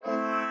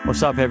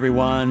What's up,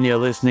 everyone? You're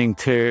listening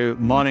to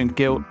Modern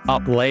Guilt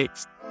Up Late.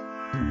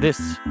 This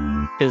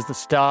is the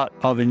start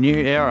of a new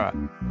era,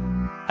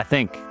 I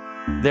think.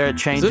 There are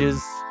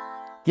changes.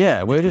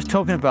 Yeah, we're just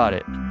talking about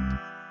it.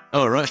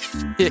 Oh, right.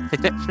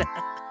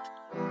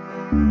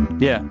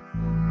 Yeah.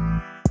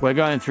 We're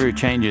going through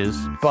changes,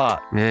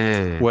 but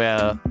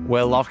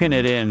we're locking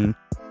it in,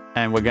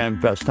 and we're going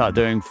to start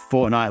doing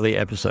fortnightly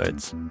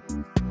episodes.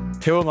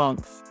 2 a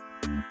month.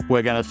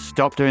 We're going to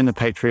stop doing the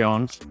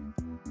Patreon.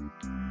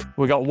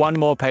 We got one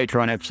more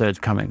Patreon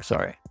episode coming,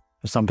 sorry.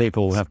 Some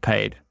people have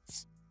paid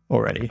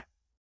already.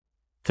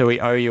 So we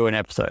owe you an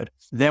episode.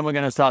 Then we're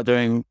going to start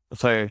doing,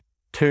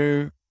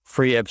 2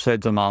 free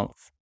episodes a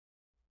month.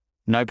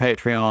 No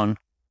Patreon.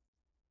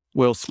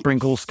 We'll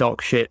sprinkle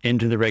stock shit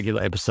into the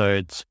regular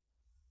episodes.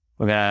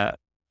 We're going to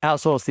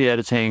outsource the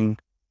editing.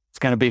 It's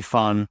going to be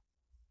fun.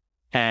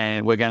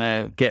 And we're going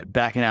to get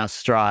back in our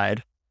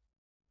stride.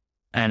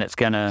 And it's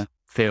going to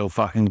feel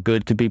fucking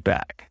good to be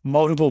back.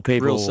 Multiple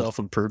people. Real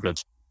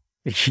self-improvement.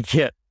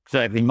 Yeah,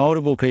 exactly.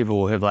 Multiple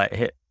people have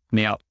hit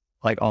me up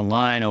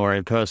online or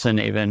in person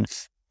even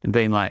and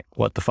been like,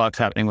 what the fuck's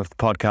happening with the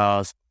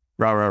podcast?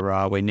 Rah, rah,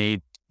 rah. We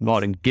need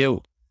Modern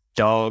Guilt,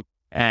 dog.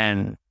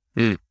 And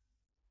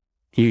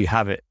you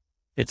have it.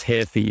 It's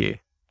here for you.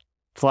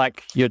 It's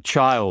like your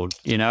child,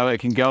 it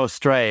can go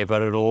astray,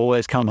 but it'll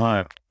always come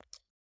home.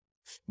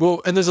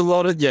 Well, and there's a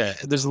lot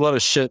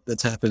of shit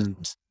that's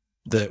happened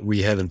that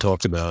we haven't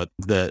talked about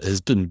that has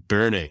been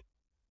burning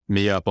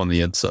me up on the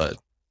inside.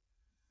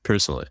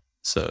 Personally.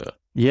 So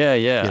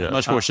yeah.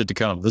 Much more shit to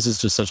come. This is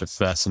just such a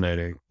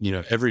fascinating,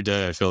 every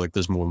day I feel like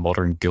there's more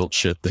modern guilt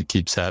shit that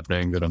keeps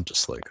happening that I'm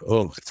just like,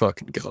 oh my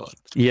fucking God.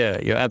 Yeah,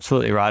 you're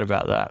absolutely right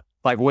about that.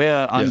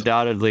 We're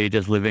undoubtedly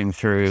just living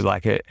through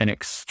an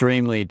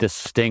extremely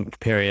distinct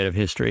period of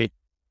history.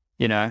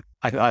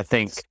 I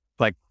think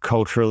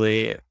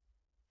culturally,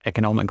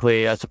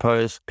 economically, I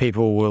suppose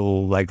people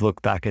will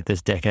look back at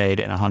this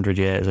decade in 100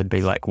 years and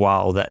be like,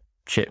 wow, that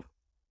shit,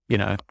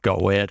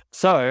 got weird.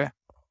 So,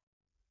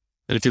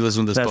 and if you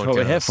listen to this that's podcast, what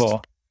we're here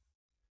for.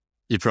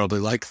 You probably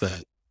like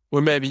that.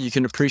 Or maybe you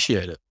can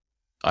appreciate it.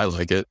 I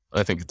like it.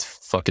 I think it's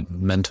fucking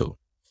mental.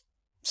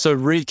 So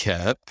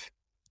recap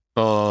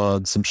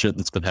on some shit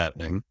that's been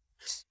happening.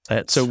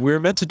 So we're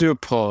meant to do a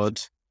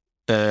pod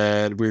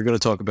and we're going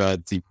to talk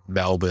about the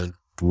Melbourne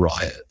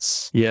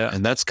riots. Yeah.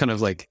 And that's kind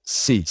of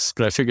ceased.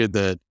 But I figured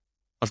that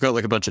I've got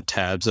a bunch of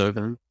tabs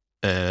open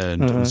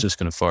and I was just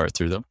going to fire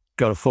through them.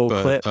 Got a full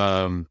clip.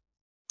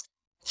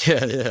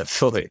 Yeah,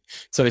 fully.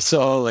 So I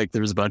saw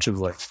there was a bunch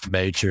of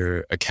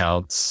major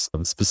accounts,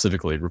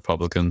 specifically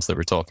Republicans, that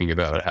were talking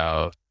about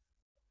how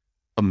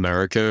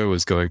America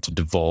was going to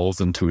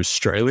devolve into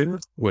Australia,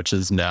 which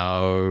is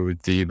now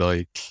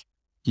the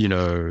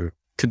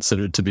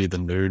considered to be the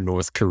new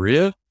North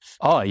Korea.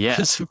 Oh yeah,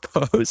 I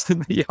suppose in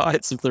the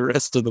eyes of the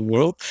rest of the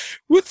world,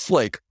 with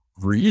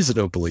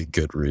reasonably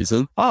good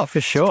reason. Oh,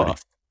 for sure.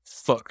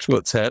 Fucked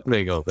what's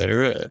happening out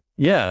there.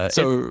 Yeah.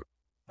 So,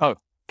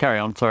 carry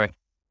on. Sorry.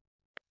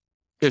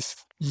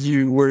 If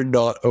you were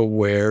not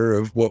aware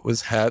of what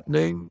was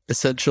happening,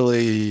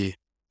 essentially,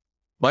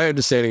 my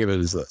understanding of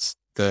it is this,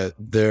 that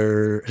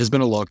there has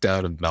been a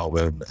lockdown in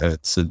Melbourne and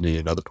Sydney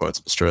and other parts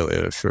of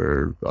Australia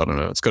for, I don't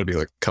know, it's got to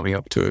be coming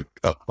up to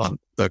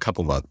a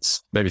couple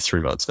months, maybe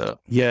 3 months now.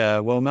 Yeah,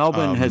 well,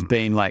 Melbourne has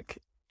been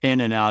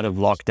in and out of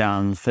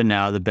lockdown for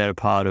now the better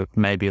part of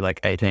maybe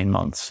 18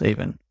 months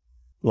even.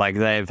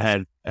 They've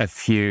had a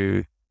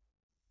few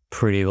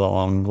pretty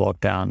long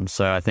lockdowns.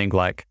 So I think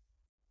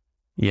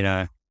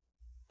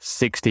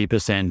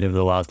 60% of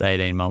the last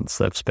 18 months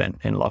they've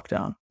spent in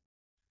lockdown.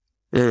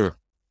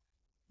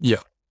 Yeah.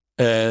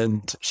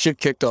 And shit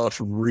kicked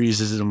off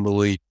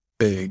reasonably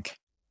big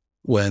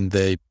when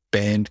they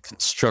banned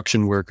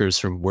construction workers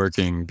from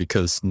working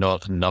because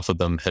not enough of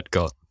them had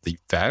got the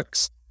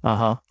vax.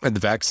 Uh-huh. And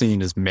the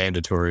vaccine is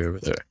mandatory over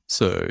there.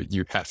 So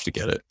you have to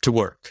get it to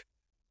work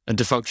and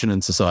to function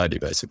in society,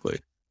 basically.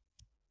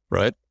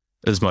 Right?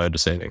 Is my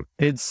understanding.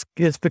 It's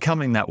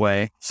becoming that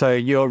way. So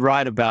you're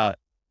right about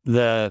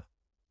there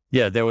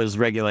was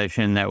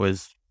regulation that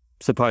was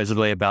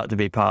supposedly about to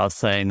be passed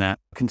saying that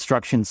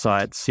construction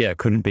sites,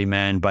 couldn't be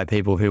manned by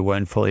people who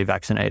weren't fully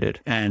vaccinated.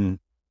 And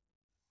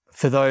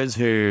for those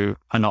who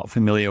are not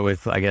familiar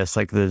with, I guess,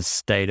 the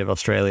state of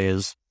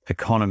Australia's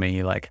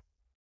economy,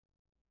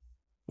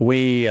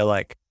 we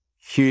are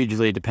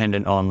hugely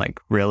dependent on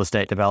real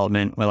estate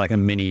development. We're a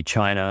mini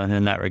China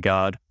in that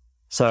regard.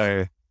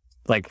 So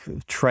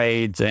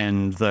trades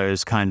and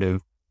those kind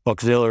of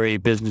auxiliary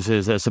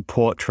businesses that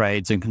support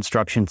trades and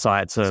construction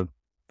sites are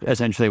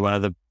essentially one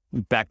of the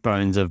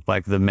backbones of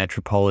the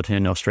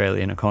metropolitan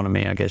Australian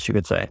economy, I guess you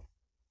could say.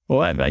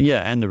 Well,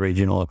 and the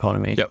regional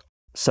economy. Yep.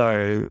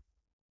 So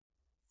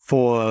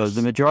for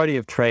the majority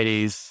of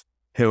tradies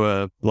who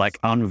are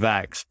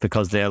unvaxxed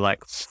because they're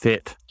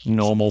fit,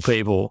 normal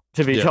people,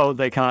 to be told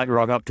they can't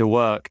rock up to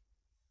work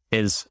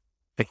is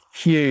a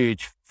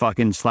huge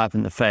fucking slap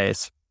in the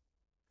face,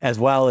 as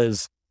well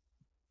as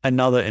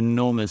another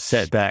enormous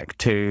setback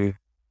to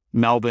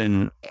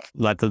Melbourne,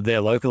 like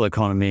their local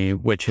economy,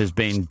 which has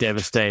been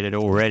devastated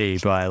already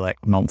by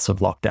like months of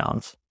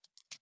lockdowns.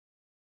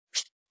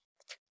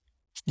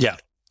 Yeah.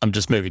 I'm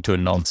just moving to a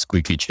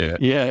non-squeaky chair.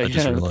 Yeah, I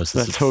just realized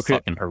this is a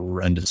fucking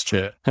horrendous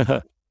chair.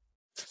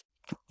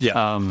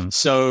 Yeah.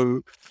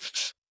 So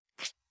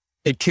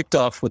it kicked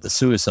off with a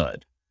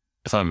suicide,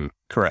 if I'm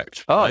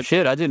correct. Oh, right?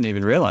 shit. I didn't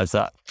even realize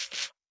that.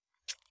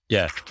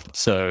 Yeah.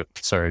 So,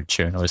 sorry,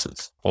 chair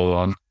noises. Hold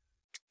on.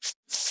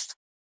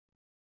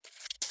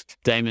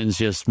 Damon's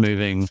just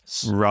moving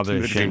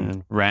rubbish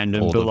and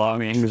random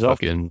belongings off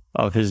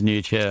his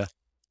new chair.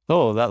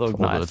 Oh, that looked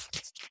nice.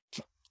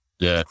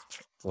 Yeah.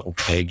 Little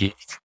peggy.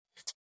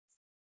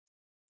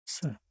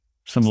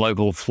 Some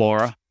local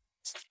flora.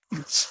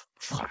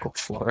 Local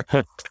flora.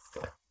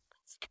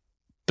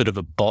 Bit of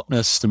a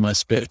botanist in my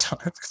spare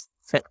time.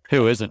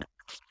 Who isn't?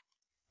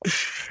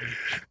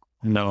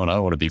 No one I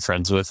want to be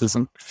friends with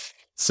isn't.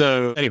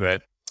 So anyway,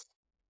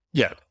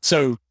 yeah.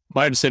 So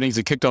my understanding is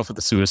it kicked off with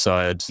the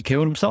suicide. He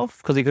killed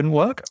himself because he couldn't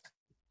work?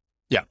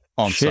 Yeah,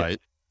 on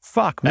site.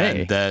 Fuck me.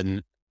 And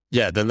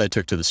then they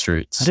took to the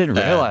streets. I didn't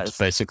realize.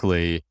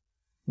 Basically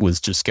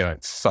was just going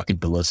fucking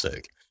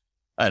ballistic.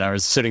 And I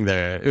was sitting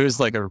there. It was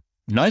like a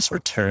nice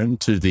return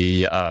to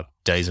the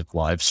days of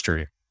live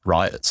stream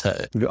riots.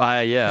 Hey?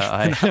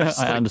 I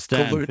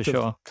understand for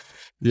sure.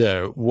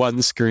 Yeah,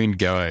 one screen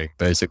going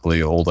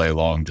basically all day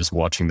long, just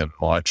watching them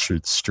march through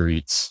the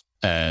streets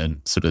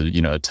and sort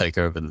of, take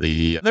over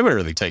they weren't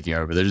really taking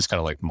over. They're just kind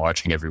of like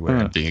marching everywhere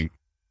and being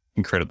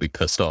incredibly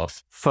pissed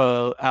off.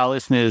 For our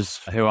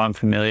listeners who aren't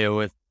familiar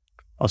with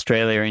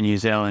Australia and New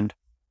Zealand,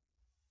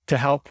 to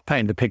help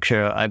paint the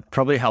picture, it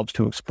probably helps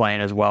to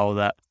explain as well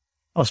that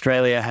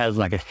Australia has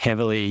like a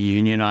heavily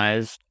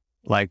unionized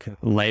like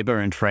labor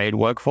and trade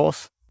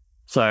workforce.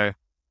 So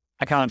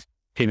I can't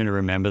even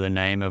remember the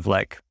name of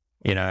a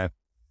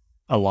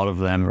lot of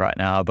them right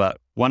now, but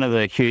one of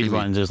the huge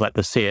ones is like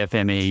the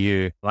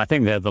CFMEU. I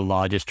think they're the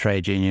largest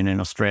trade union in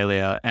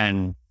Australia,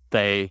 and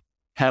they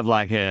have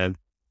like a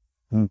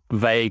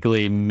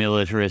vaguely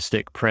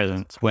militaristic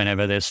presence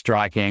whenever they're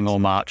striking or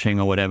marching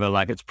or whatever.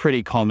 Like it's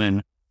pretty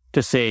common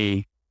to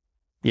see,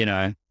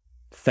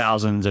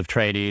 thousands of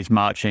tradies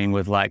marching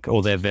with like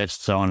all their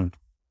vests on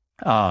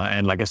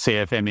and like a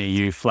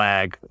CFMEU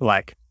flag,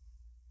 like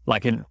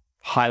a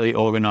highly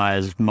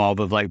organized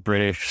mob of like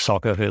British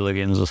soccer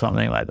hooligans or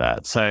something like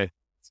that. So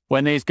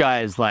when these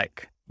guys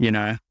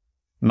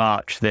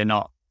march, they're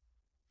not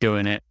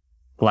doing it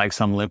like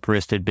some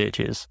lip-wristed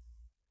bitches.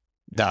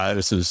 Nah,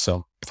 this is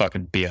some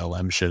fucking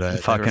BLM shit.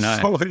 Fucking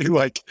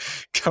like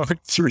going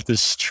through the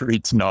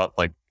streets, not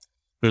like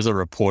there's a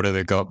reporter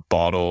that got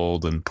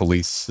bottled and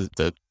police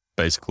that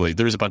basically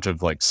there's a bunch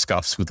of like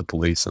scuffs with the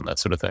police and that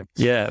sort of thing.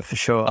 Yeah, for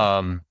sure.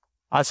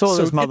 I saw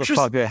this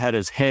motherfucker had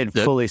his head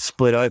fully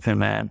split open,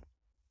 man.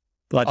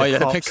 Like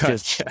the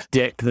cops just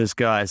decked this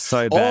guy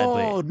so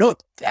badly. Oh,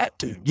 not that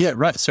dude. Yeah,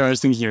 right. So I was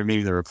thinking you're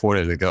maybe the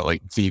reporter that got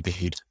like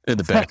VB'd in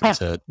the back of his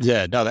head.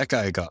 Yeah, no, that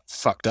guy got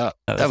fucked up.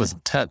 That was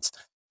intense.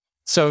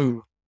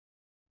 So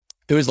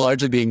it was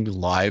largely being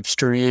live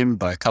streamed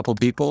by a couple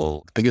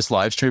people. The biggest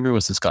live streamer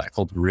was this guy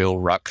called Real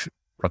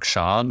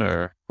Rukshan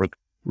or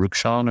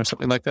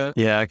something like that.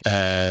 Yeah.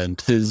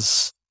 And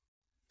his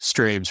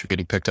streams were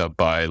getting picked up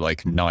by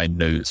like Nine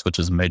News, which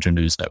is a major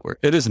news network.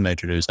 It is a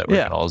major news network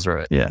in Oz,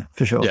 right? Yeah,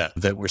 for sure. Yeah,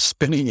 that were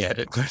spinning it.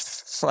 It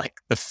was like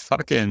the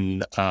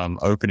fucking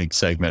opening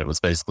segment. It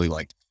was basically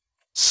like,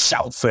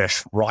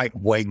 selfish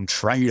right-wing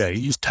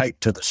traders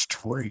take to the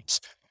streets,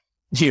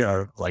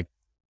 like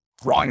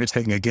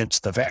rioting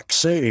against the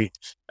vaccine.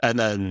 And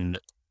then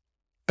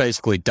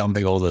basically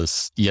dumping all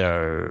this,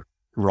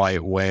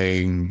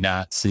 right-wing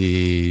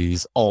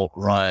Nazis,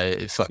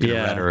 alt-right fucking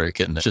rhetoric,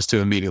 and just to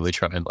immediately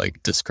try and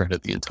like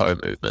discredit the entire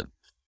movement.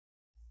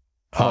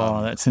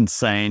 That's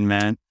insane,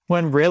 man.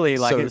 When really,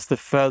 it's the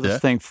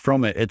furthest thing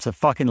from it. It's a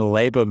fucking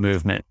labor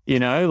movement,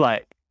 it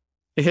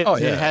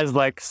has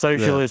like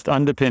socialist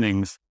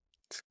underpinnings.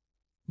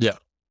 Yeah,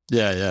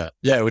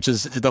 which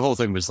is, the whole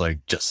thing was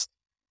like just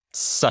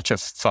such a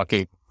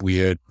fucking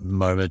weird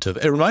moment of,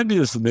 it reminded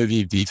me of the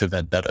movie V for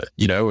Vendetta,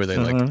 where they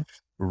like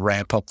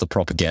ramp up the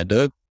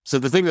propaganda. So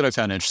the thing that I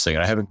found interesting,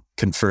 and I haven't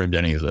confirmed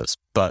any of this,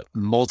 but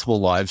multiple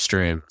live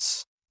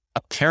streams,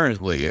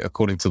 apparently,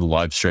 according to the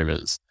live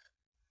streamers,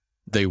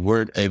 they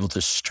weren't able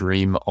to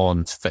stream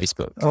on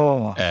Facebook.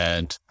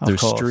 And their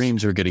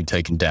streams were getting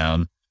taken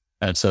down.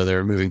 And so they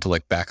were moving to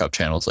like backup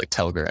channels like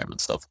Telegram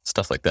and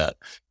stuff like that,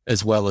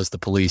 as well as the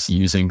police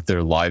using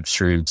their live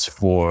streams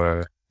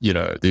for,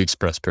 the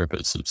express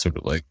purpose of sort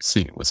of like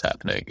seeing what's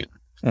happening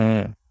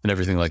and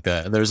everything like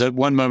that. And there's that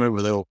one moment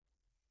where they all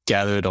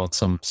gathered on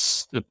some,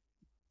 this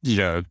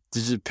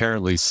is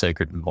apparently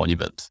sacred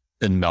monument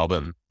in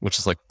Melbourne, which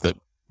is like the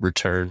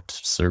Returned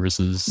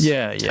Services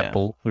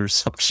temple or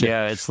some shit.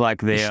 Yeah, it's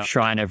like the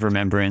shrine of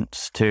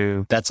remembrance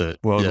to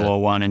World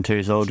War I and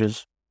II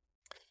soldiers.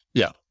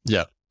 Yeah.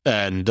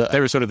 And they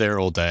were sort of there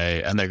all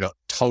day, and they got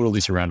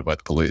totally surrounded by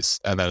the police.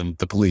 And then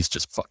the police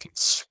just fucking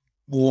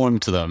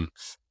swarmed to them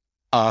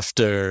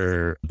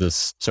after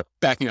this. So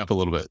backing up a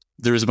little bit,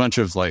 there was a bunch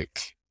of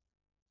like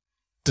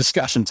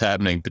discussions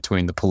happening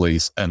between the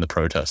police and the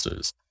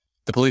protesters.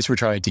 The police were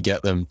trying to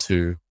get them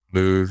to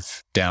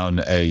move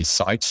down a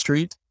side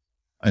street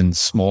in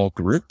small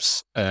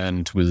groups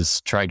and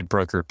was trying to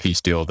broker a peace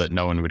deal that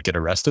no one would get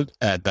arrested.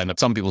 And then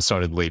some people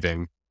started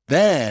leaving.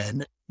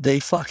 Then they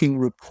fucking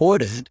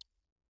reported,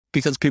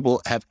 because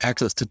people have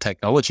access to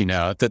technology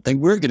now, that they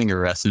were getting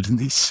arrested in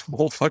these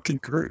small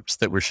fucking groups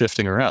that were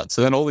shifting around.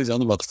 So then all these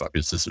other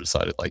motherfuckers just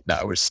decided, like,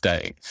 nah, we're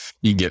staying.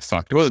 You can get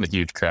fucked. It wasn't a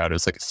huge crowd. It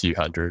was like a few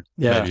hundred,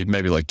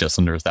 maybe like just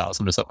under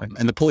 1,000 or something.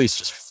 And the police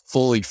just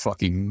fully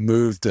fucking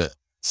moved it,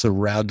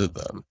 surrounded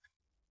them,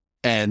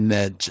 and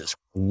then just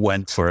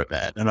went for it,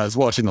 man. And I was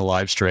watching the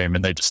live stream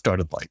and they just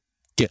started like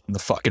getting the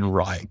fucking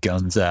riot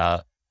guns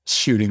out,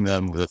 shooting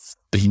them with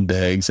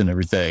beanbags and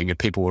everything. And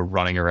people were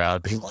running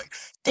around being like,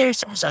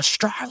 this is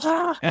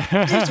Australia.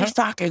 This is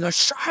fucking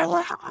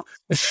Australia.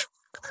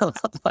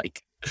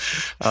 Like,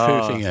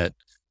 hoofing it.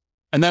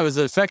 And that was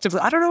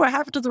effectively, I don't know what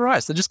happened to the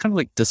riots. They just kind of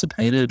like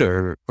dissipated,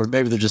 or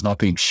maybe they're just not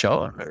being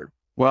shown.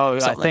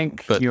 Well, I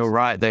think you're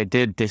right. They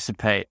did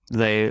dissipate.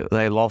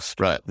 They lost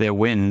their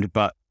wind,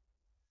 but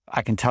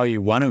I can tell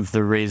you one of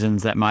the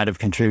reasons that might have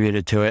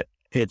contributed to it.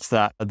 It's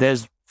that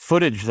there's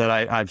footage that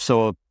I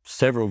saw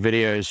several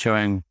videos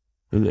showing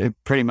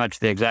pretty much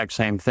the exact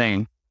same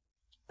thing.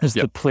 Is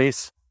the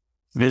police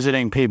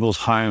visiting people's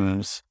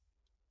homes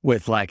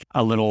with like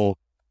a little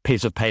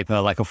piece of paper,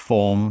 like a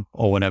form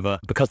or whatever,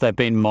 because they've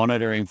been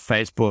monitoring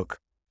Facebook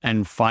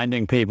and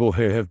finding people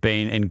who have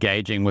been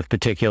engaging with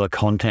particular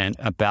content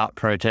about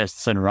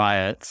protests and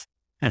riots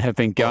and have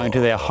been going to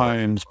their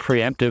homes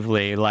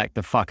preemptively like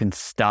the fucking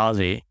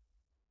Stasi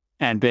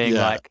and being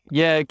like,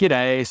 yeah,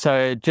 g'day.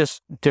 So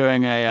just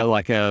doing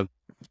a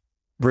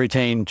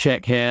routine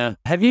check here.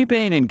 Have you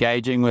been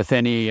engaging with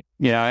any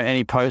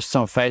posts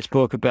on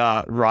Facebook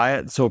about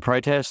riots or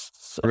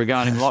protests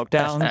regarding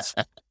lockdowns?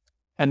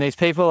 And these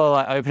people are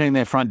like opening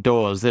their front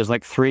doors. There's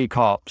like 3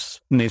 cops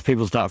and these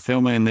people start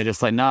filming and they're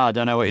just like, nah, I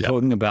don't know what you're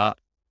talking about.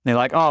 And they're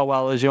like, oh,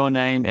 well, is your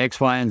name X,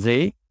 Y, and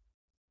Z?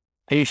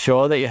 Are you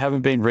sure that you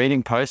haven't been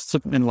reading posts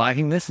and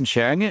liking this and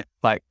sharing it?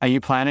 Like, are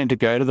you planning to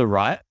go to the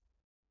riot?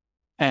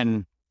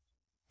 And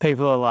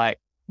people are like,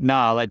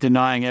 nah, like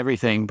denying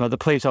everything. But the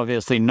police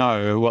obviously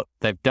know what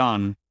they've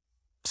done.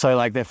 So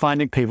like they're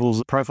finding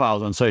people's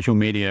profiles on social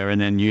media and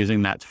then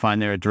using that to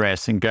find their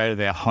address and go to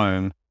their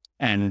home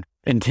and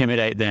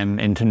intimidate them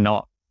into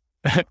not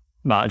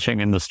marching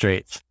in the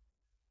streets.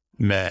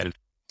 Man,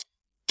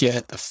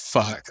 get the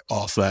fuck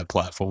off that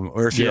platform.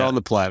 Or if you're on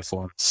the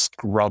platform,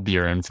 scrub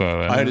your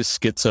info. I had a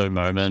schizo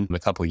moment a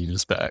couple of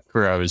years back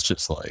where I was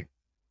just like,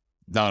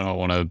 no, I don't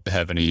want to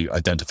have any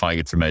identifying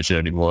information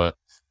anymore.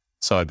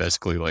 So I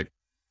basically like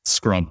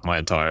scrubbed my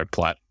entire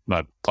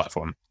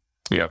platform.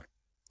 Yeah.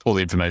 All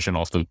the information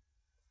off the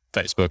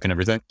Facebook and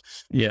everything.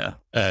 Yeah.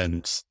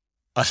 And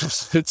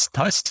it's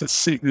nice to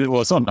see,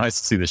 well, it's not nice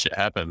to see this shit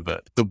happen,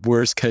 but the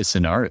worst case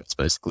scenarios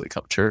basically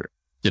come true,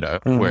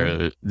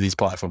 where these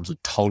platforms are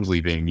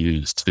totally being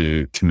used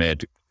to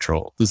command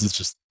control. This is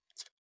just,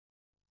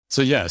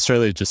 so yeah,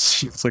 Australia just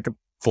seems like a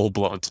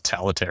full-blown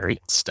totalitarian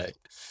state,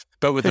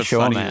 but with a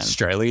funny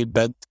Australian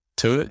bent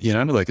to it,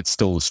 like it's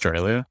still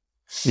Australia.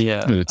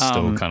 Yeah. And it's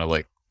still kind of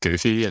like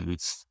goofy. And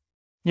it's,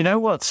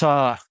 what's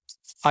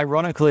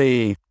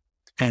ironically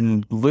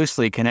and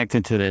loosely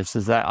connected to this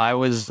is that I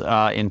was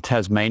in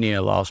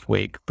Tasmania last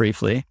week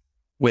briefly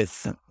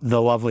with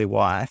the lovely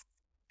wife,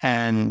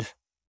 and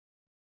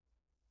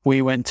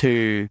we went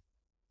to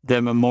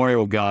the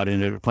memorial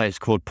garden at a place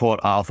called Port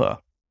Arthur,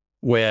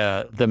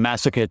 where the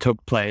massacre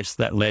took place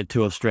that led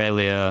to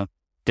Australia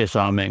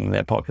disarming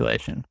their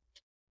population.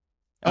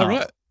 Oh,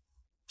 right.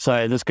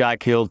 So this guy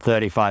killed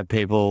 35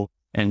 people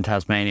in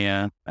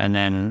Tasmania, and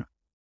then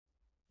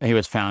he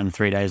was found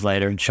 3 days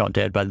later and shot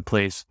dead by the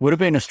police. Would have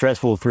been a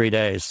stressful 3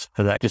 days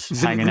for that, just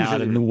hanging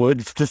out in the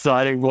woods,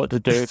 deciding what to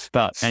do.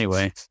 But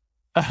anyway,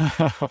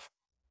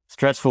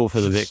 stressful for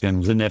the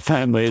victims and their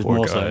families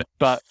more so.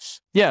 But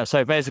yeah,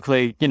 so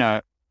basically,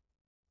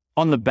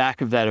 on the back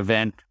of that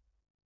event,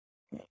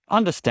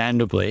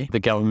 understandably, the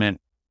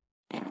government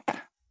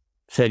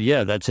said,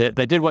 yeah, that's it.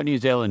 They did what New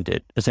Zealand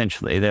did,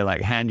 essentially. They're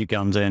like, hand your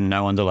guns in,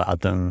 no one's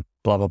allowed them,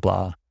 blah, blah,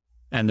 blah.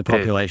 And the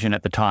population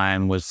at the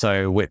time was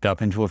so whipped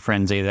up into a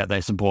frenzy that they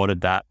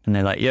supported that. And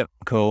they're like, yep,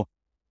 cool.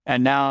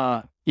 And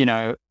now,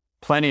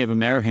 plenty of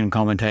American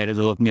commentators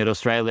are looking at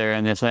Australia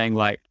and they're saying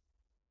like,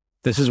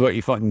 this is what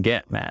you fucking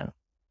get, man.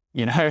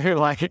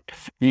 Like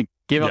you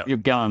give up your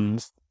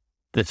guns,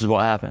 this is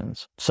what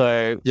happens.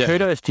 So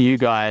kudos to you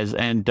guys,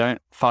 and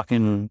don't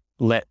fucking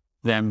let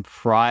them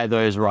fry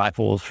those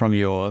rifles from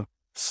your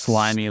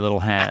slimy little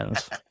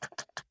hands.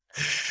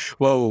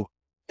 Well,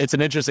 it's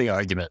an interesting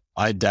argument.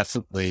 I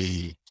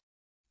definitely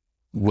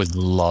would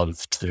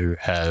love to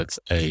have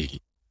a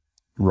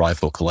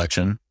rifle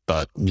collection,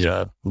 but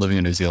living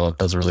in New Zealand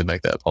doesn't really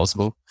make that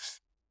possible.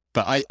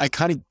 But I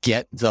kind of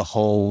get the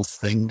whole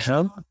thing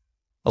now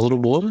a little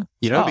more,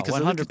 because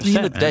 100%, at the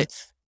end of the day,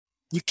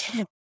 you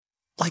can't,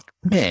 like,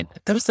 man,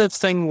 that was the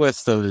thing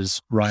with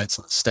those riots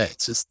in the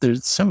States.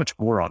 There's so much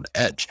more on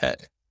edge, hey?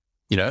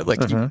 You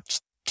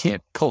just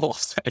can't pull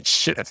off that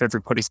shit if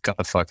everybody's got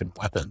a fucking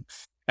weapon.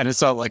 And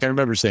it's not like, I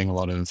remember seeing a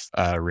lot of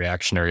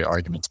reactionary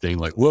arguments being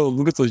like, well,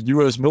 look at the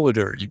U.S.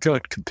 military. You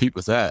can't compete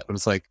with that. But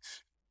it's like,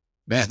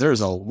 man,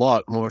 there's a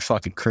lot more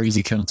fucking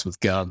crazy cunts with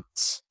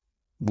guns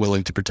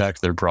willing to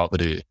protect their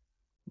property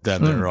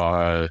than there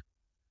are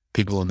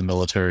people in the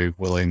military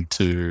willing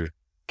to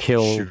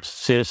kill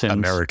citizens.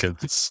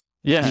 Americans.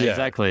 Yeah,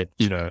 exactly.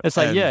 You know, it's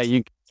like,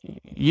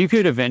 you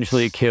could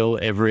eventually kill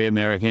every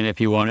American if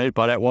you wanted,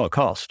 but at what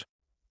cost?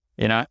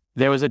 You know,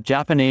 there was a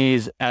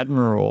Japanese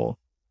admiral,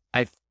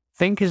 I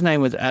think his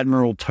name was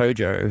Admiral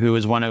Tojo, who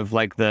was one of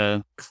like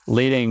the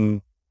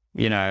leading,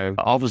 you know,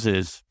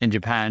 officers in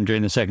Japan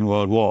during the Second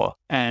World War.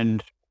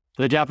 And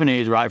the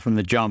Japanese, right from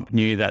the jump,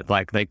 knew that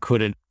like they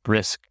couldn't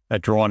risk a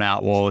drawn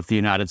out war with the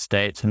United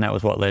States. And that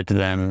was what led to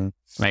them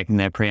making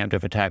their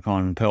preemptive attack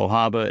on Pearl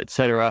Harbor,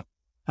 etc.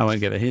 I won't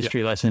give a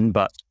history lesson,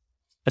 but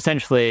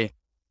essentially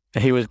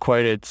he was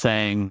quoted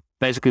saying,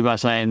 basically by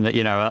saying that,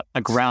 you know,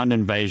 a ground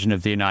invasion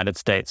of the United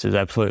States is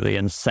absolutely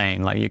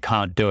insane. Like, you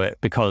can't do it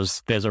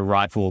because there's a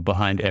rifle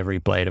behind every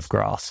blade of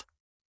grass.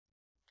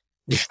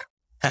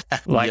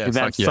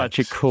 That's such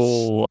a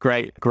cool,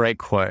 great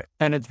quote.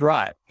 And it's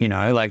right. You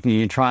know, like,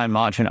 you try and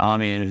march an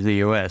army into the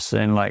US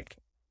and like,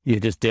 you're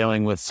just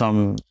dealing with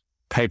some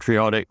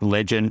patriotic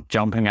legend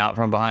jumping out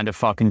from behind a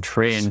fucking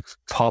tree and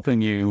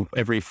popping you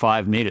every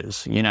 5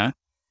 meters, you know?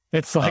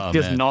 It's like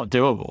not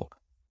doable.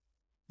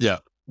 Yeah.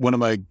 One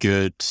of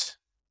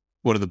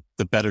the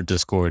better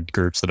Discord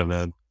groups that I'm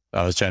in,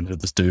 I was chatting to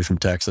this dude from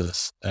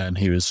Texas, and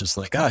he was just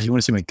like, you want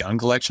to see my gun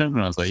collection?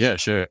 And I was like, yeah,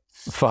 sure.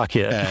 Fuck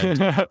yeah.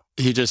 And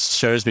he just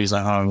shows me, he's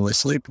like, I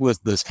sleep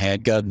with this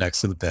handgun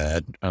next to the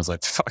bed. And I was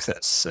like, fuck,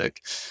 that's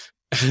sick.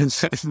 And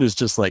it's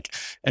just like,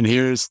 and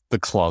here's the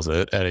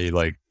closet, and he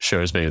like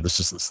shows me there's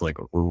just this like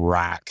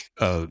rack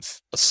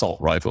of assault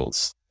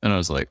rifles. And I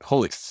was like,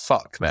 holy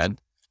fuck, man.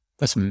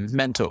 That's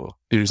mental.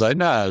 He was like,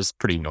 nah, it's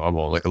pretty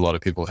normal. Like, a lot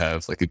of people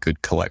have like a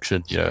good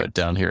collection, you know,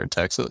 down here in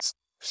Texas.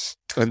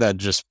 And that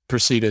just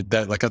proceeded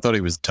that, like, I thought he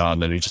was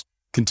done, and he just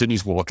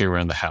continues walking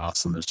around the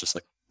house, and there's just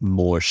like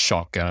more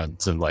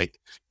shotguns and like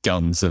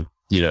guns and,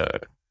 you know,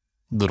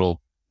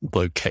 little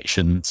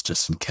locations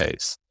just in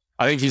case.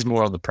 I think he's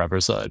more on the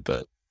prepper side,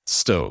 but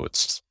still,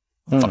 it's just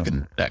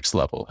fucking next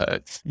level.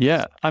 Hey.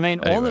 Yeah. I mean,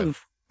 anyway, all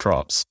of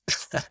props.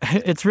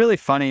 It's really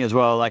funny as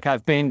well. Like,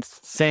 I've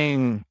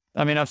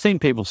seen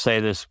people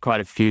say this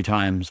quite a few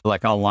times,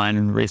 like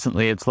online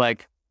recently. It's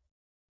like,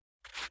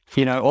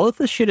 you know, all of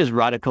this shit is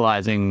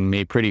radicalizing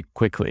me pretty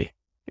quickly.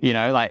 You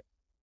know, like,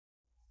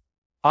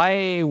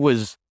 I've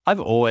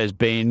always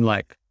been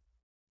like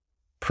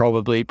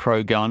probably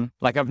pro-gun.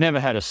 Like, I've never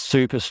had a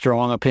super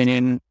strong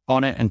opinion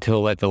on it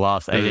until like the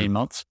last 18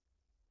 months.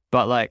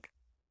 But like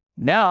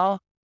now,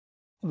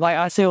 like,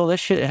 I see all this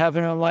shit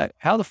happening. I'm like,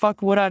 how the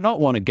fuck would I not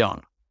want a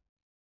gun?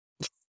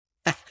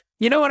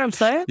 You know what I'm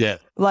saying? Yeah.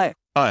 Like,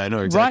 I know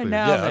exactly.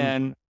 Right now,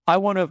 man, I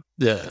want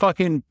to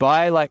fucking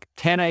buy like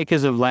 10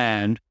 acres of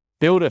land,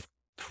 build a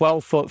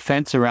 12-foot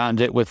fence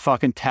around it with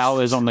fucking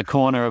towers on the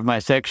corner of my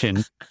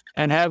section,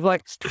 and have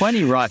like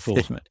 20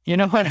 rifles. You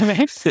know what I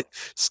mean?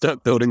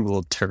 Start building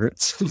little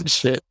turrets and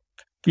shit.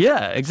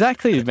 Yeah,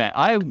 exactly, man.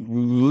 I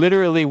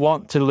literally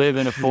want to live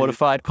in a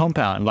fortified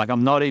compound. Like,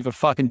 I'm not even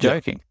fucking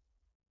joking.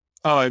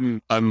 Oh,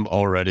 I'm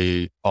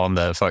already on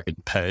that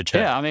fucking page.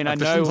 Yeah, I mean, I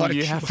know like,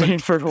 you have been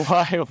for a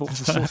while.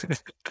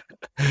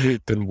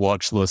 Been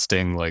watch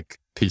listing like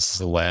pieces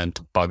of land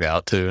to bug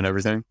out to and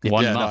everything. No,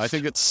 I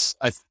think it's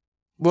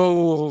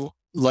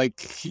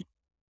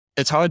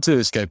it's hard to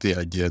escape the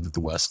idea that the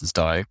West is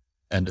dying,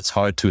 and it's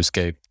hard to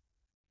escape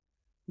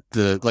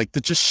the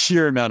just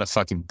sheer amount of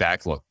fucking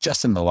backlog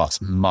just in the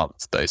last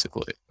month,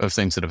 basically, of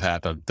things that have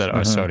happened that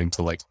are starting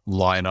to like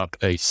line up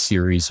a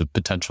series of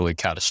potentially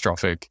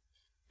catastrophic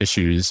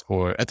issues,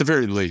 or at the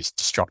very least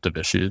disruptive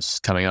issues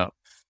coming up.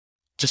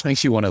 Just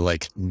makes you want to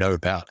like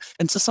nope out.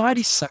 And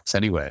society sucks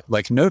anyway.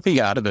 Like, noping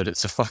out of it,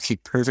 it's a fucking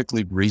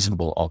perfectly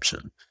reasonable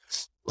option.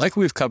 Like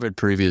we've covered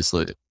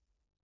previously,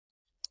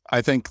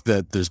 I think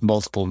that there's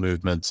multiple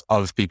movements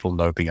of people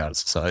noping out of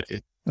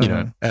society, you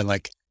know, and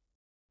like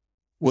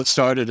what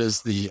started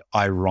as the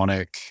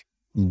ironic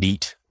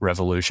NEET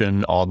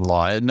revolution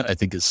online, I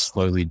think is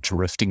slowly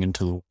drifting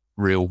into the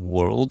real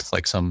world.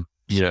 Like some,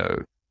 you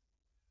know,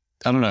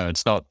 I don't know,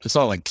 it's not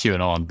like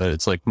QAnon, but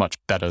it's like much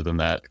better than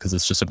that, because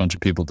it's just a bunch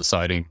of people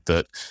deciding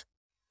that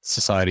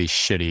society's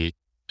shitty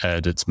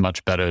and it's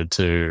much better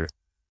to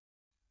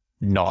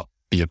not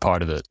be a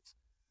part of it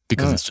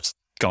because it's just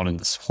gone in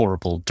this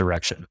horrible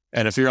direction.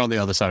 And if you're on the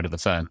other side of the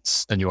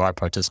fence and you are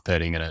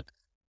participating in it,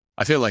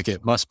 I feel like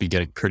it must be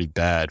getting pretty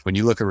bad when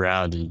you look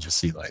around and you just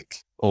see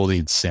like all the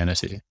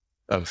insanity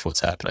of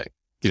what's happening.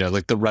 You know,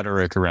 like the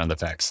rhetoric around the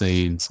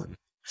vaccines and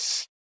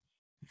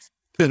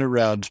been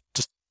around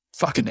just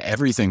fucking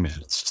everything, man.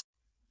 It's just,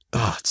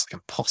 it's like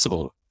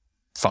impossible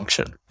to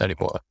function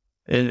anymore.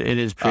 It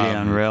is pretty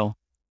unreal.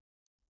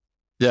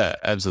 Yeah,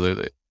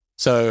 absolutely.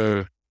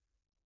 So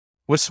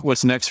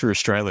what's next for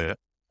Australia?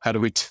 How do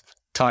we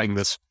tying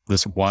this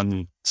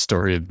one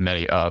story of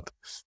many up?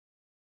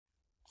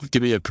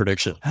 Give me a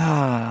prediction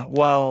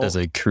Well, as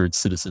a current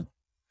citizen.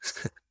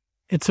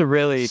 it's a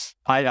really,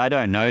 I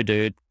don't know,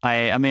 dude.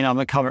 I mean, I'm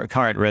a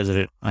current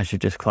resident. I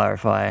should just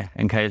clarify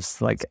in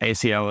case like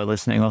ACO are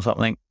listening or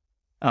something.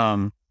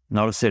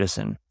 Not a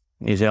citizen,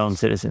 New Zealand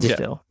citizen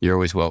still. You're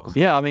always welcome.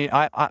 Yeah, I mean,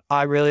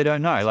 I really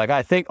don't know. Like,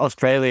 I think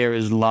Australia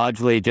is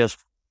largely just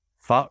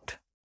fucked.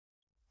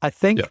 I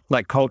think,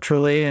 like,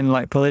 culturally and,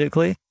 like,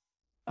 politically.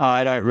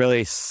 I don't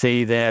really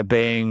see there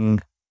being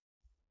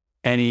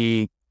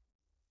anything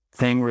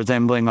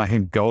resembling, like, a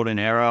golden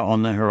era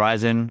on the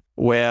horizon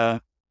where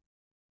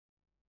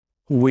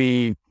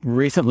we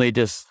recently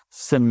just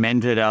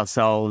cemented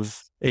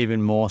ourselves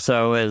even more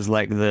so as,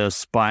 like, the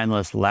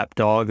spineless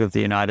lapdog of the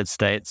United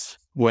States.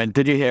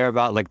 Did you hear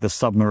about, like, the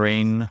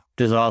submarine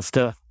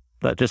disaster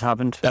that just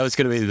happened? That was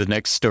going to be the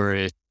next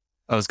story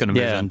I was going to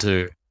move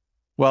into.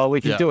 Well,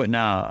 we can do it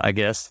now, I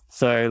guess.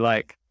 So,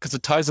 like... Because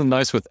it ties in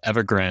nice with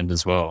Evergrande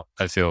as well,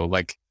 I feel.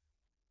 Like,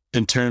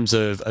 in terms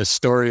of a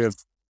story of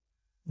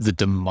the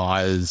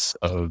demise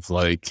of,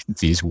 like,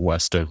 these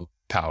Western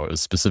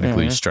powers,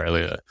 specifically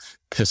Australia,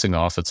 pissing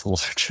off its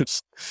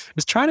largest...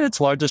 Is China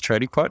its largest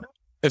trading partner?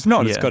 If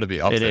not, it's got to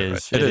be up there,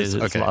 right? It is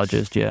its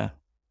largest, yeah.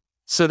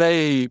 So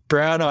they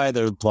brown eye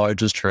their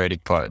largest trading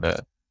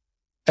partner,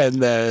 and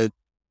then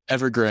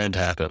Evergrande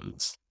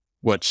happens,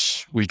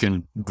 which we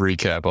can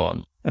recap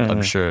on,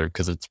 I'm sure,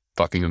 because it's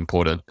fucking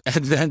important.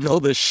 And then all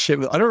this shit,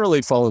 I don't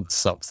really follow the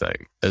sub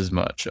thing as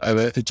much. I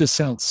mean, it just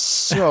sounds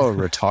so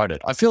retarded.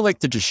 I feel like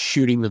they're just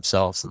shooting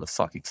themselves in the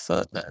fucking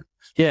foot, man.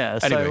 Yeah.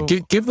 Anyway,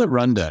 give the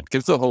rundown.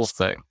 Give the whole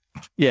thing.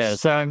 Yeah.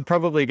 So I'm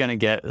probably going to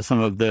get some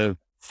of the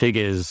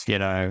figures,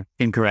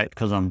 incorrect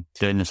because I'm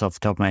doing this off the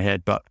top of my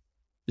head. But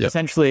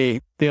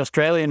essentially, the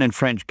Australian and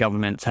French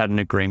governments had an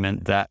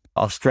agreement that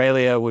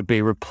Australia would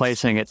be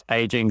replacing its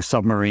aging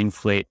submarine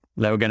fleet.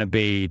 They were going to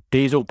be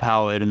diesel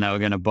powered and they were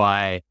going to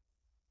buy,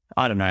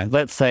 I don't know,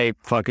 let's say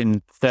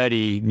fucking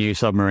 30 new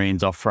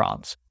submarines off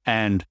France.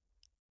 And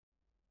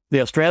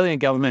the Australian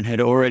government had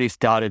already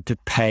started to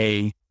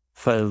pay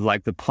for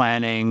like the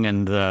planning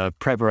and the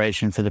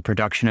preparation for the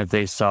production of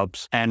these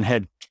subs and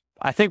had,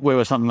 I think we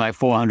were something like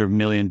 $400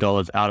 million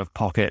out of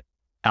pocket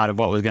out of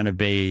what was going to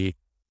be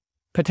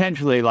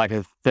potentially like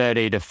a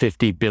 $30 to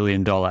 $50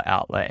 billion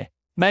outlay,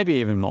 maybe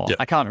even more.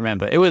 I can't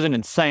remember. It was an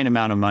insane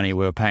amount of money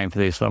we were paying for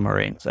these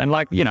submarines. And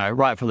like,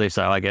 rightfully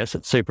so, I guess.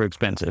 It's super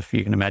expensive.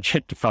 You can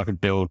imagine to fucking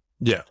build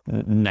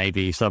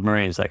Navy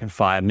submarines that can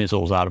fire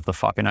missiles out of the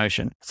fucking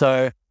ocean.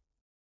 So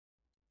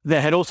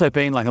there had also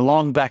been like a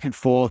long back and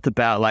forth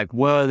about like,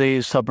 were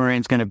these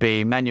submarines going to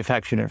be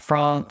manufactured in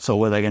France or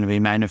were they going to be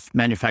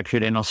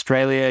manufactured in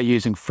Australia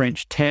using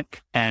French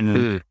tech?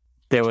 And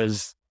there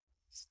was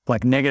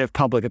like negative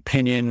public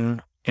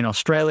opinion in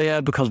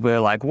Australia because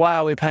we're like, why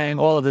are we paying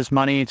all of this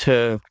money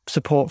to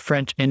support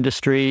French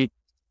industry?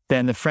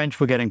 Then the French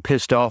were getting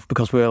pissed off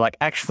because we were like,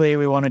 actually,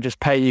 we want to just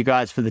pay you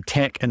guys for the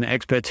tech and the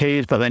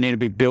expertise, but they need to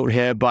be built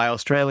here by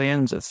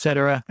Australians,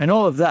 etc. And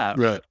all of that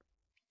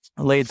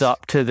leads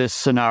up to this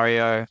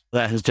scenario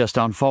that has just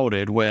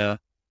unfolded where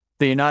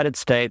the United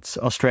States,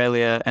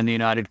 Australia, and the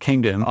United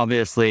Kingdom,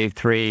 obviously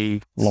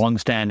three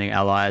long-standing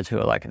allies who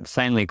are like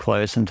insanely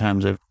close in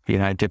terms of,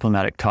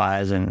 diplomatic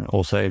ties and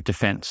also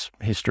defense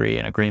history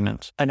and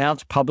agreements,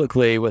 announced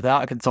publicly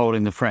without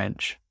consulting the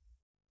French.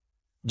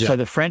 So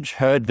the French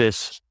heard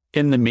this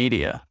in the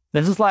media.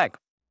 This is like,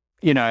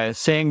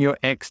 seeing your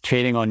ex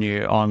cheating on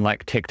you on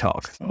like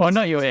TikTok. Or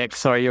not your ex,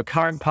 sorry, your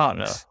current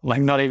partner,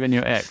 like not even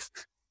your ex.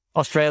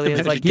 Australia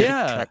is like,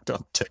 cracked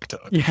on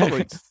TikTok.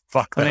 Holy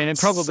fuck. I mean, it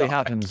probably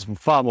happens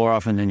far more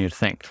often than you'd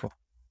think.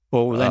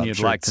 Or than you'd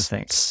like to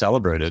think.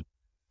 Celebrated.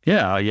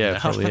 Yeah,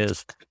 it probably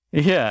is.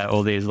 Yeah,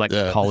 all these like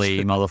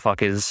poly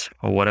motherfuckers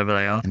or whatever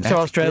they are. So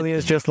Australia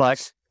is just like,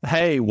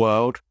 hey,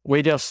 world,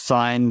 we just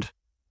signed,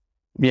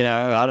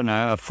 I don't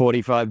know, a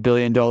 $45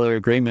 billion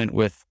agreement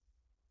with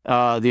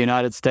the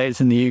United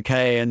States and the UK,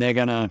 and they're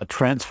going to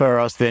transfer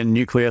us their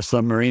nuclear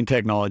submarine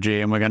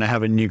technology, and we're going to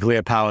have a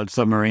nuclear-powered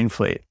submarine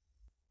fleet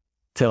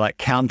to like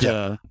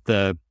counter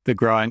the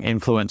growing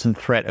influence and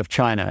threat of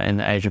China in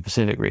the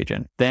Asia-Pacific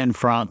region. Then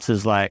France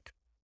is like,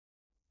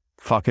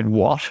 fucking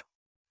what?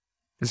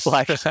 It's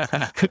like,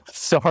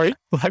 sorry,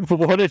 like,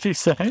 what did you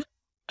say?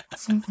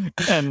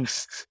 And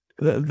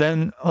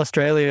then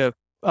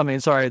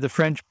the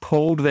French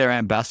pulled their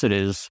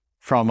ambassadors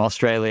from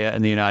Australia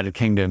and the United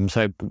Kingdom.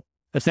 So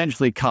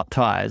essentially cut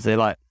ties. They're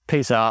like,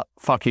 peace out,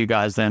 fuck you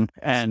guys then.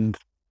 And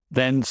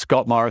then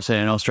Scott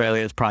Morrison,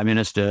 Australia's Prime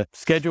Minister,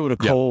 scheduled a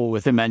call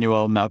with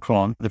Emmanuel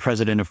Macron, the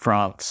President of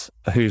France,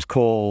 whose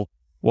call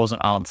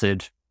wasn't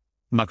answered.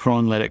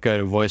 Macron let it go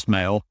to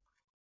voicemail.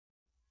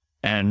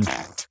 And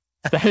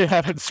they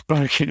haven't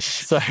spoken.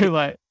 So,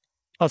 like,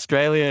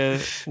 Australia,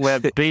 we're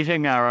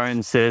beating our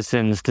own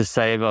citizens to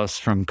save us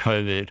from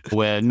COVID.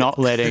 We're not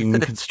letting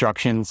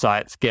construction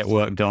sites get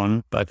worked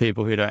on by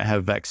people who don't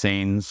have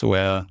vaccines.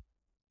 We're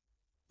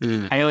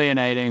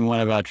alienating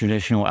one of our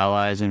traditional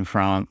allies in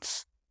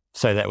France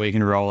so that we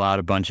can roll out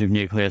a bunch of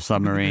nuclear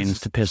submarines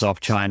to piss off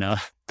China.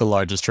 The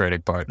largest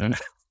trading partner.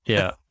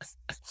 Yeah.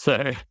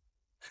 So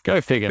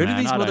Go figure, Who man.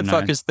 do these I don't know.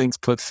 motherfuckers think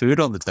put food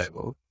on the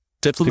table?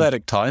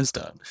 Diplomatic ties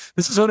done.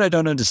 This is what I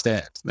don't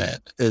understand, man.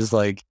 Is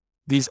like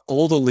these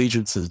old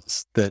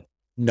allegiances that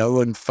no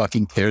one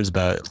fucking cares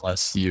about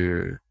unless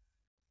you,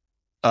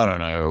 I don't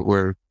know,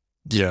 we're,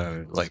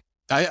 like,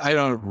 I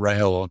don't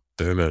rail on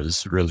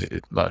boomers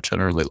really much. I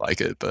don't really like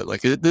it, but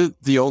like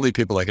the only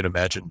people I can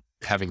imagine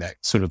having that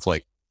sort of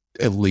like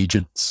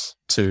allegiance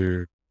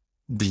to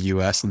the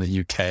US and the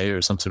UK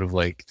or some sort of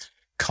like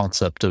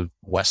concept of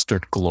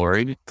Western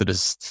glory that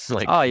is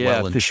like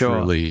well and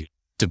truly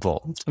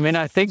devolved. I mean,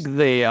 I think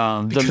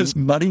because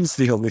money's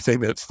the only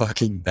thing that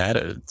fucking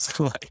matters.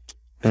 Like,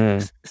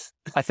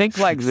 I think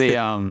like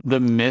the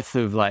myth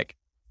of like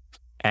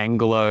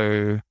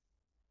Anglo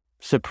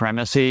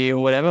supremacy or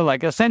whatever,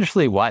 like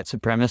essentially white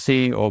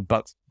supremacy,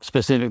 but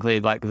specifically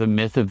like the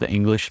myth of the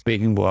English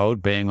speaking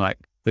world being like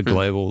the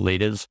global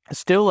leaders, is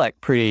still like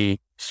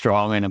pretty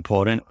strong and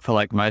important for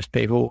like most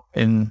people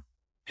in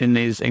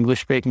these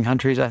English speaking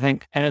countries, I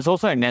think. And it's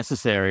also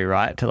necessary,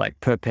 right, to like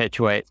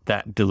perpetuate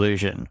that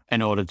delusion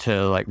in order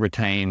to like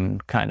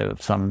retain kind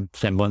of some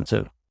semblance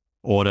of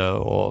order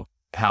or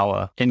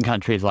power in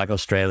countries like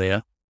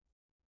Australia.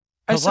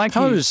 I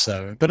suppose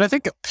so, but I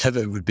think a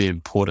pivot would be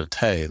important.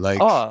 Hey, like,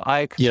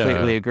 I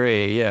completely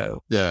agree. Yeah.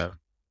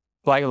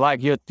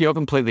 Like you're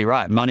completely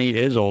right. Money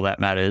is all that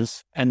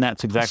matters, and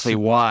that's exactly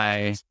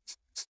why,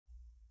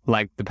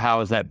 like, the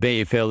powers that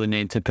be feel the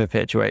need to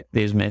perpetuate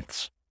these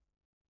myths.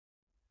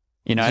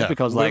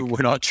 Because like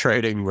we're not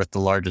trading with the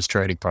largest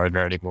trading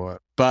partner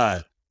anymore,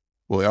 but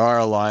we are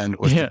aligned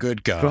with the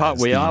good guys. But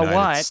we are United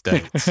white.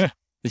 States.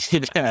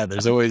 Yeah,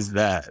 there's always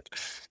that.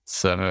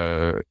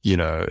 So,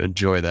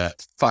 enjoy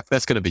that. Fuck,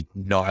 that's going to be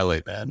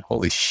gnarly, man.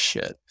 Holy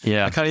shit.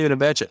 Yeah. I can't even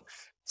imagine.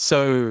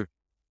 So,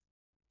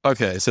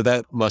 okay, so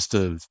that must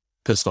have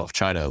pissed off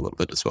China a little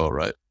bit as well,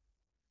 right?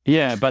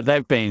 Yeah, but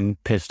they've been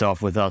pissed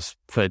off with us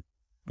for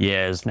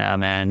years now,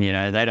 man.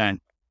 They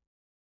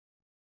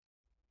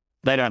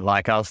don't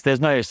like us. There's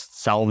no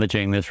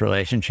salvaging this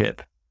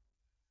relationship.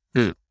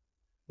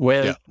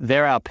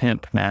 They're our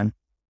pimp, man.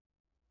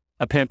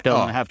 A pimp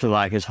doesn't have to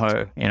like his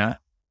hoe,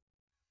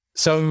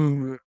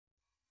 So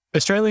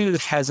Australia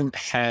hasn't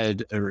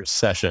had a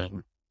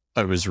recession,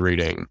 I was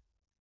reading,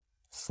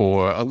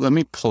 for, let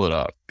me pull it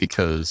up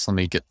because let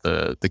me get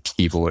the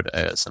keyboard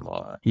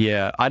ASMR.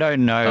 Yeah, I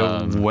don't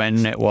know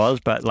when it was,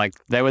 but like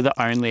they were the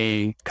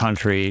only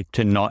country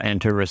to not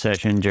enter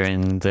recession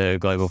during the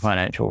global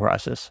financial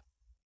crisis.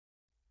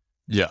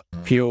 Yeah.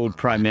 Fueled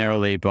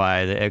primarily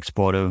by the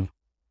export of,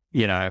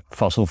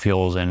 fossil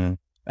fuels and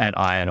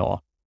iron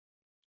ore.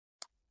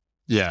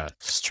 Yeah,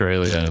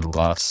 Australia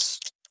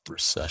last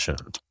recession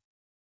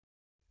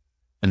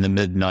in the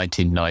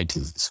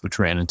mid-1990s, which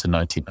ran into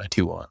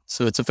 1991.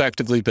 So it's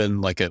effectively been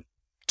like a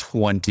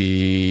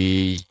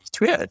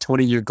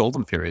 20-year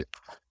golden period.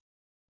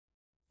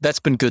 That's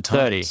been good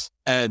times.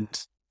 30. And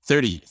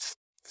 30.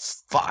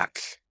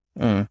 Fuck.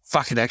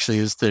 Fuck, it actually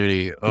is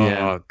 30. Oh,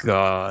 Yeah.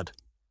 God.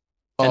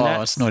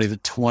 Oh, it's not even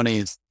 20,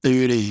 it's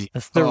 30.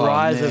 It's the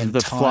rise of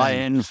the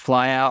fly-in,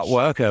 fly-out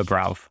worker,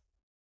 bruv.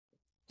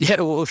 Yeah,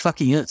 well, it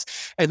fucking is.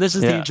 And this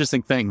is the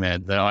interesting thing,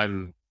 man, that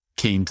I'm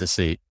keen to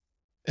see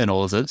in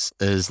all of this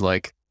is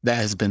like, there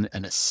has been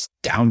an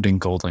astounding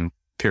golden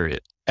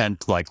period. And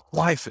like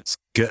life is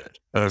good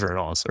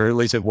overall, or at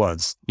least it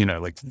was,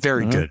 like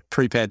very good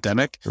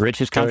pre-pandemic.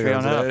 Richest country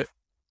on earth.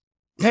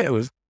 Yeah, it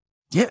was.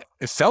 Yeah,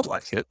 it felt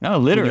like it. No,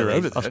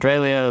 literally.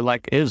 Australia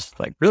like is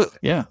like, really?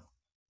 Yeah.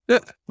 Yeah,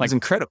 like it's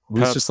incredible. It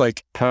was just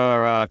like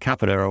per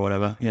capita or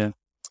whatever. Yeah.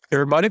 It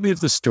reminded me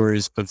of the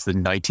stories of the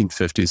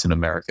 1950s in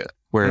America,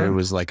 where it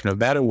was like, no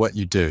matter what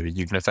you do,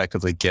 you can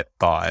effectively get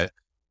by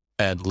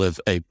and live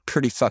a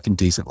pretty fucking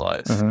decent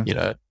life,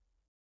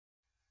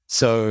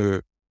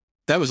 So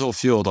that was all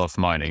fueled off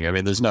mining. I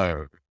mean, there's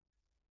no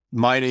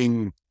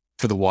mining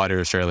for the wider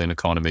Australian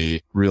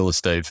economy, real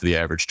estate for the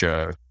average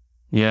Joe.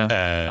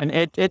 Yeah. And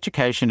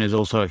education is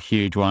also a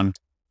huge one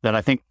that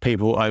I think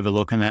people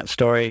overlook in that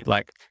story.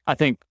 Like, I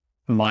think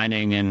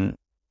mining and,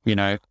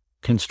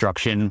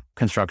 construction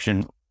 /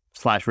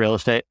 real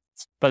estate.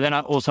 But then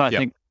I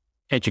think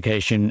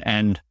education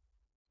and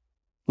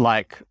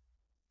like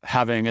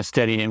having a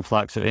steady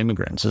influx of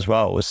immigrants as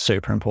well was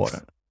super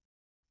important.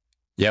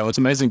 Yeah, well, it's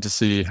amazing to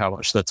see how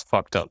much that's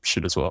fucked up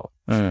shit as well.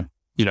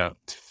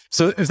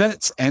 So if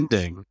that's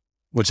ending,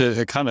 which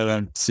I kind of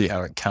don't see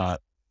how it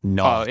can't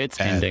not. Oh, it's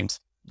ending.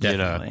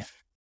 Definitely.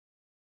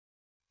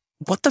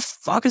 What the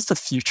fuck is the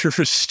future of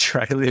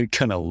Australia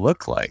going to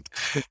look like?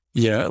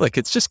 Like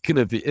it's just going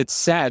to be, it's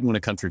sad when a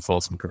country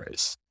falls from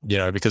grace,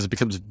 because it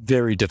becomes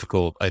very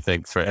difficult, I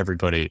think, for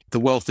everybody. The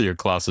wealthier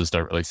classes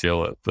don't really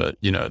feel it, but,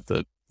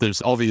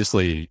 there's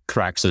obviously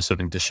cracks are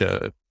starting to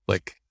show,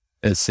 like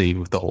as seen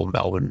with the whole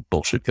Melbourne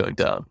bullshit going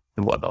down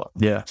and whatnot.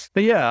 Yeah.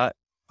 But yeah,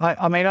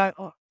 I mean,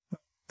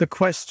 the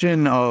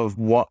question of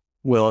what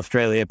will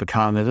Australia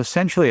become is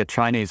essentially a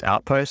Chinese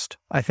outpost,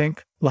 I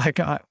think.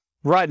 Like,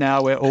 right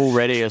now, we're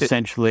already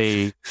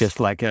essentially just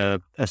like a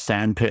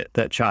sandpit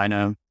that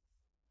China,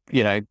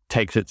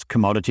 takes its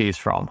commodities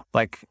from.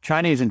 Like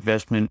Chinese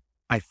investment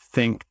I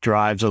think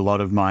drives a lot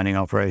of mining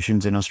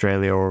operations in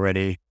Australia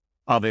already.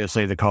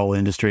 Obviously, the coal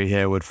industry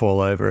here would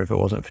fall over if it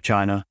wasn't for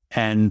China.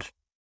 And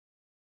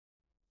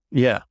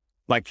yeah,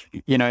 like,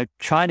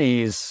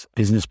 Chinese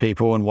business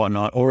people and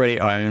whatnot already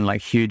own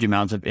like huge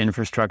amounts of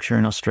infrastructure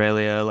in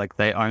Australia. Like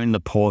they own the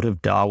port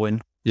of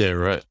Darwin. Yeah,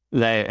 right.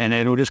 And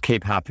it'll just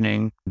keep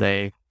happening.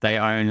 They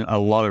own a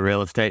lot of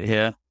real estate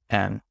here,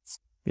 and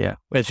yeah,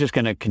 it's just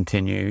going to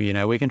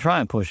continue. We can try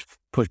and push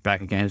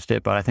back against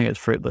it, but I think it's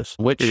fruitless,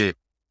 which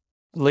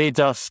leads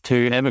us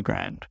to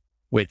Evergrande,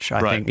 which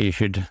I think you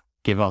should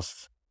give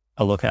us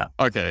a look at.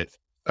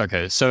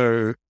 Okay.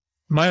 So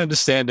my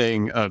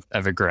understanding of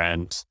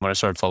Evergrande when I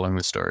started following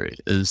the story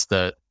is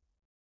that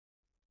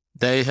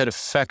they had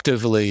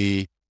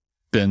effectively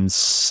been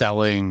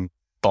selling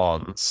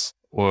bonds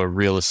or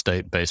real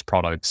estate-based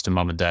products to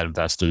mom and dad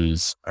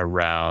investors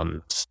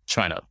around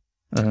China.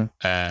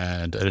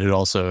 And it had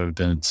also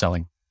been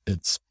selling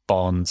its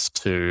bonds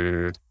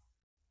to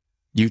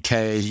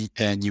UK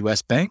and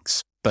US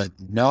banks, but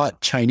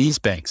not Chinese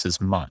banks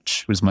as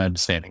much, was my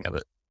understanding of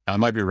it. I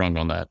might be wrong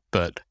on that,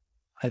 but...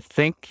 I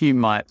think you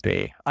might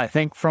be. I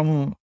think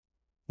from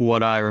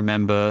what I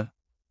remember,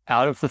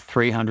 out of the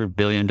 $300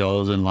 billion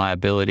in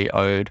liability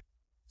owed,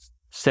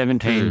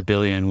 $17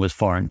 billion was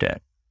foreign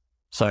debt.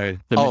 So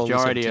the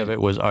majority of it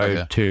was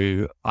owed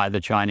to either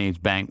Chinese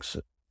banks,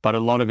 but a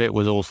lot of it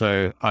was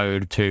also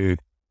owed to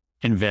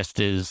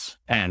investors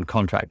and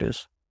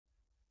contractors.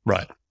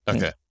 Right. Okay.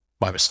 Yeah.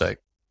 My mistake.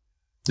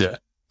 Yeah.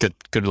 Good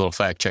little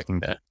fact checking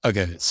there.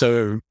 Okay.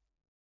 So,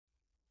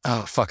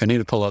 I need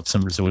to pull up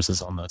some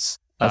resources on this.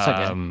 That's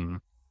okay.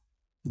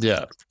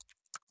 Yeah.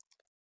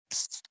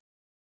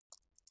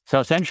 So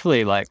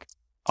essentially, like,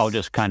 I'll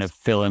just kind of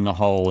fill in the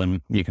hole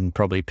and you can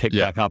probably pick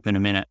back up in a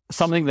minute.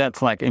 Something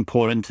that's like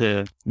important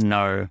to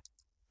know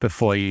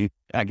before you,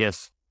 I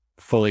guess,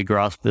 fully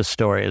grasp this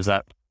story is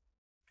that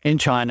in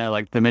China,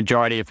 like the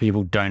majority of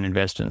people don't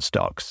invest in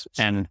stocks,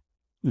 and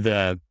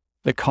the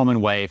common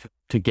way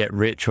to get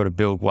rich or to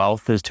build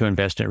wealth is to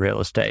invest in real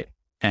estate.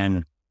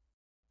 And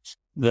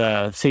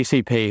the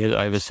CCP has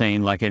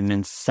overseen like an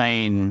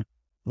insane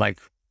like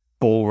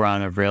bull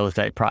run of real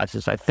estate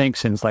prices, I think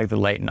since like the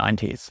late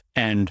 90s.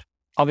 And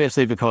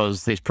obviously,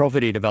 because these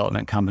property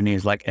development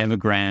companies like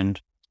Evergrande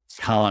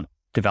can't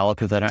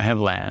develop if they don't have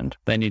land,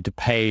 they need to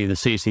pay the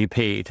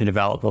CCP to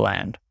develop the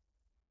land.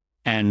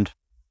 And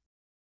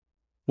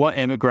what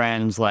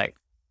Evergrande's like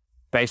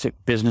basic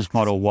business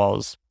model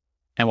was,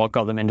 and what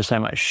got them into so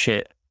much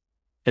shit,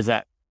 is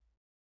that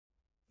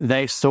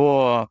they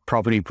saw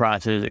property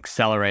prices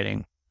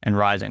accelerating and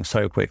rising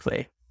so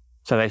quickly.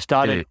 So they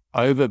started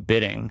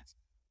overbidding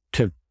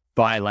to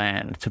buy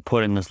land, to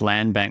put in this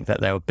land bank that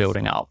they were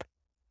building up,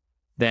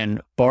 then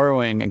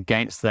borrowing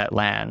against that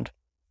land,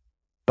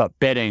 but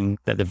betting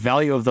that the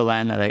value of the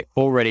land that they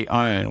already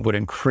own would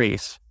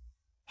increase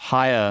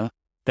higher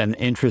than the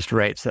interest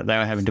rates that they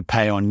were having to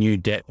pay on new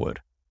debt would.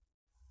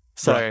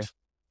 So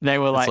they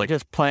were like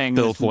just playing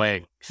Bill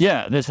Wang.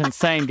 Yeah, this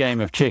insane game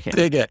of chicken.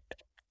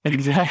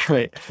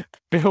 Exactly.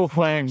 Bill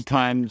Wang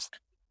times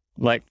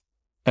like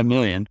a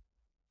million.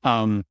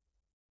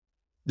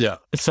 Yeah.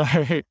 So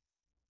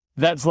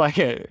that's like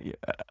a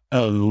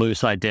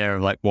loose idea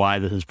of like why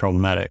this is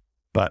problematic.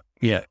 But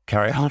yeah,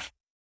 carry on.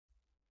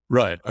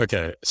 Right.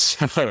 Okay.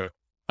 So,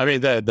 I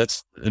mean,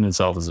 that's in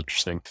itself is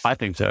interesting. I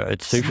think so.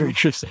 It's super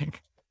interesting.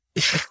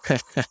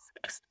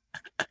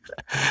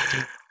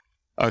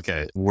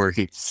 Okay.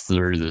 Working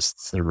through this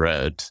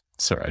thread.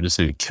 Sorry, I just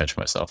need to catch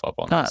myself up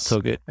on this. It's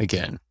all good.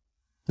 Again,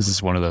 this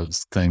is one of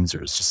those things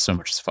where it's just so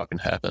much has fucking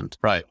happened.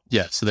 Right.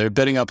 Yeah. So they're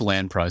bidding up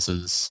land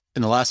prices.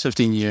 In the last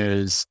 15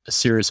 years, a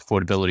serious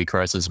affordability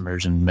crisis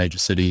emerged in major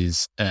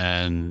cities,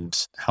 and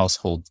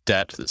household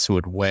debt that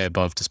soared way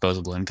above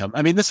disposable income.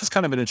 I mean, this is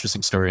kind of an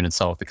interesting story in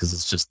itself because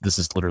this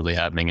is literally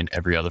happening in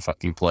every other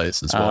fucking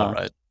place as well,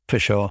 right? For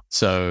sure.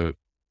 So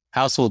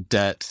household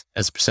debt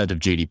as a percent of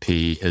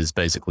GDP has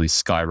basically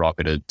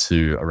skyrocketed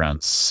to around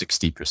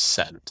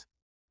 60%.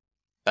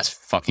 That's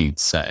fucking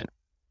insane.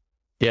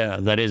 Yeah,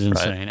 that is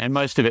insane. Right? And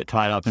most of it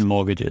tied up in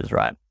mortgages,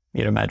 right?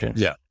 You'd imagine.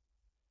 Yeah.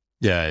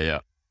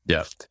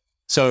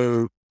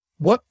 So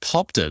what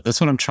popped it?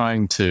 That's what I'm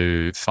trying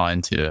to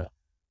find here.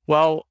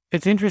 Well,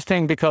 it's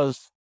interesting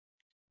because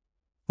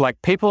like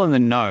people in the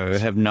know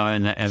have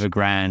known that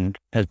Evergrande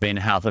has been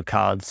a house of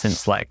cards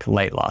since like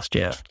late last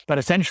year. But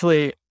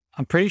essentially,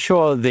 I'm pretty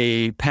sure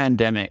the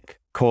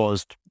pandemic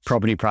caused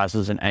property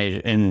prices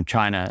in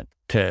China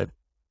to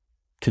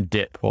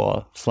dip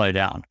or slow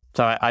down.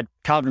 So I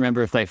can't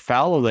remember if they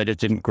fell or they just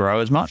didn't grow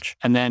as much.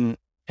 And then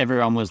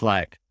everyone was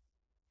like,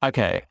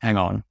 okay, hang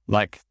on.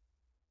 Like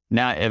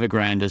now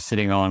Evergrande is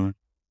sitting on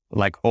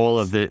like all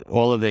of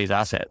these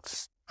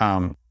assets.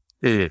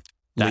 Levered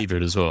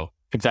as well.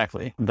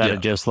 Exactly. That are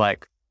just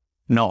like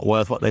not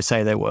worth what they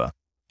say they were.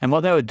 And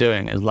what they were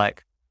doing is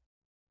like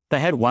they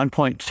had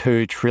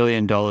 $1.2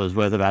 trillion worth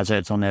of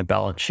assets on their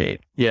balance sheet.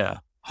 Yeah.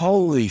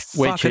 Holy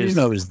fuck, I didn't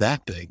know it was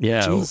that big.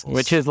 Yeah, Jesus.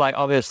 Which is like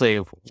obviously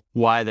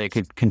why they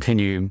could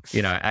continue,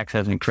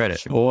 accessing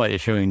credit or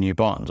issuing new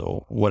bonds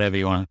or whatever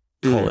you want to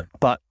call it.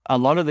 But a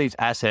lot of these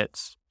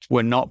assets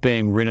were not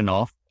being written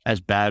off as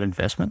bad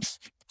investments.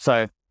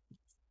 So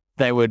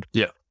they would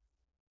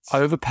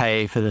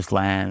overpay for this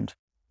land,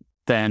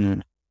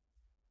 then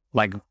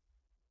like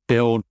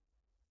build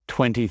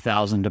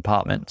 20,000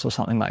 apartments or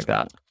something like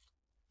that.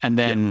 And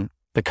then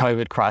the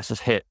COVID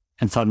crisis hit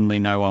and suddenly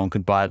no one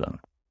could buy them.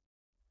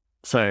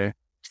 So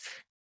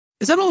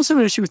is that also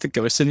an issue with the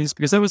ghost cities?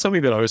 Because that was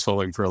something that I was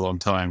following for a long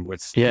time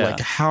with like,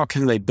 how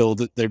can they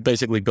build it? They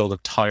basically build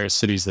entire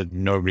cities that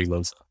nobody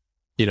lives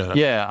in, you know?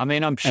 Yeah. I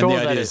mean, I'm sure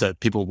and the idea is that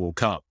people will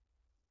come.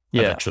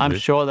 Yeah. Eventually. I'm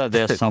sure that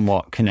they're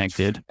somewhat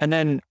connected. And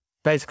then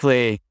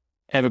basically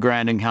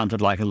Evergrande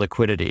encountered like a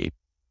liquidity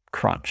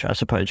crunch, I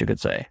suppose you could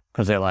say,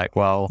 because they're like,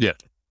 well,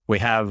 we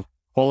have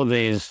all of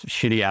these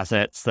shitty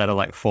assets that are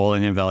like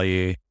falling in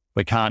value.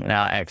 We can't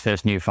now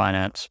access new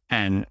finance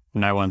and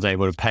no one's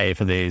able to pay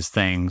for these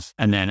things.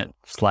 And then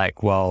it's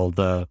like, well,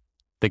 the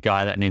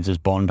guy that needs his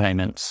bond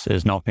payments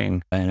is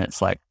knocking and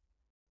it's like,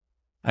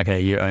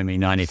 okay, you owe me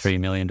 $93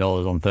 million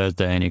on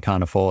Thursday and you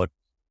can't afford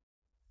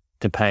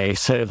to pay.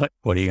 So like,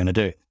 what are you going to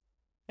do?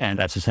 And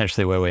that's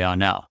essentially where we are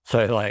now.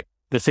 So like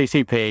the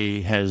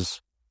CCP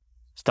has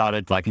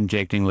started like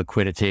injecting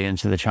liquidity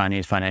into the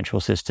Chinese financial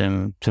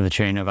system to the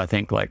tune of, I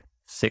think, like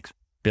 $6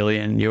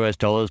 billion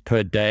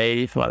per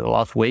day for like the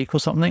last week or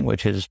something,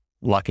 which is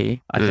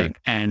lucky, I think.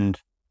 And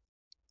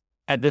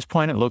at this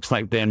point, it looks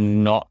like they're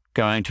not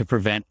going to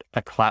prevent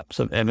a collapse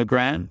of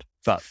Evergrande,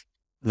 but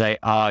they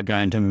are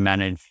going to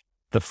manage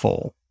the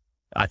fall,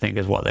 I think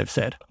is what they've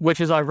said, which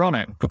is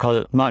ironic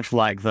because much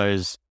like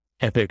those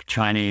epic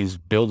Chinese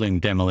building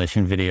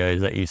demolition videos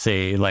that you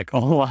see like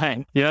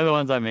online, you know, the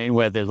ones I mean,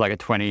 where there's like a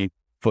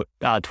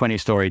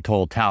 20-story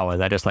tall tower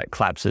that just like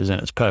collapses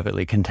and it's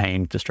perfectly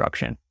contained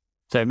destruction.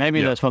 So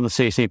maybe that's what the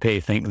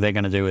CCP think they're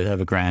going to do with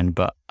Evergrande,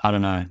 but I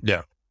don't know.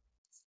 Yeah.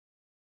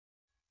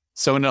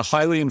 So in a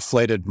highly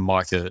inflated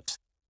market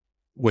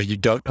where you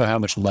don't know how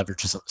much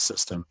leverage is in the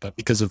system, but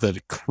because of the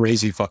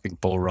crazy fucking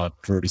bull run,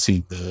 we've already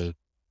seen the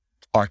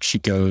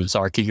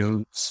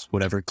Archegos,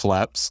 whatever,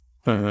 collapse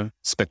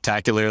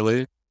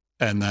spectacularly.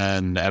 And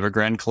then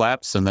Evergrande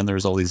collapse. And then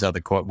there's all these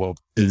other,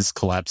 is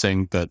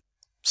collapsing, but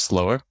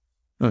slower.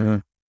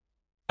 I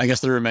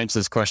guess there remains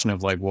this question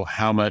of like, well,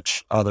 how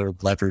much other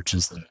leverage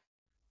is there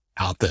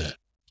out there?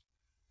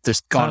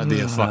 There's gotta be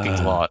a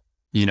fucking lot,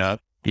 you know?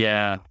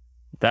 Yeah,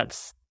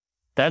 that's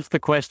the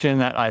question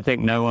that I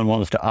think no one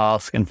wants to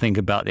ask and think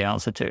about the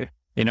answer to.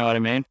 You know what I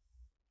mean?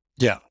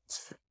 Yeah.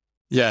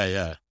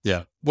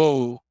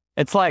 Well,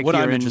 it's like what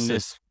you're in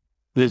this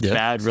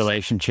bad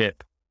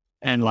relationship,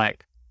 and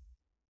like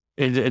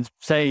it's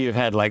say you've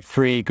had like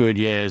 3 good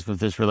years with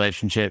this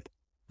relationship,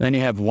 then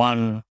you have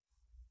one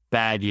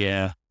bad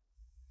year,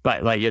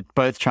 but like you're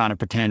both trying to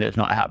pretend it's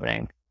not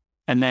happening.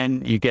 And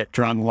then you get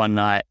drunk one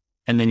night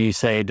and then you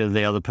say to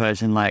the other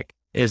person, like,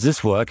 is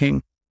this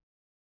working?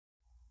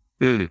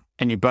 And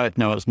you both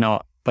know it's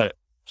not, but it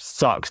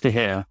sucks to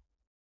hear.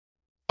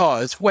 Oh,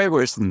 it's way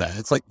worse than that.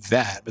 It's like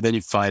that. But then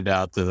you find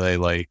out that they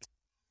like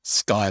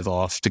skive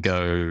off to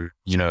go,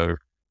 you know,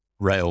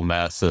 rail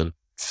meth and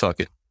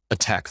fucking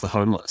attack the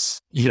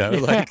homeless. You know,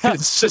 like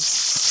it's just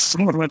so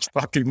much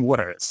fucking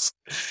worse.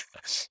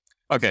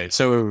 Okay,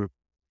 so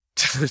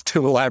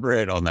to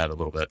elaborate on that a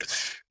little bit,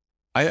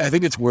 I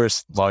think it's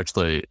worse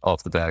largely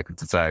off the back of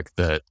the fact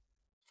that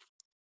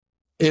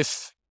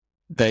if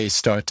they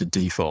start to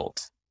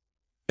default,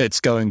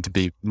 it's going to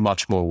be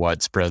much more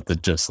widespread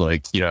than just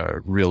like, you know,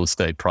 real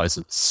estate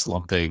prices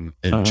slumping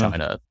in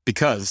China.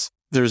 Because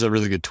there's a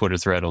really good Twitter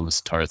thread on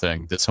this entire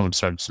thing that someone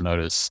started to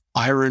notice.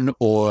 Iron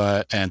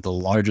ore and the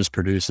largest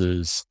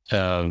producers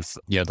of,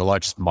 the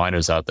largest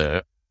miners out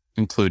there,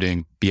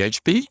 including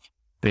BHP,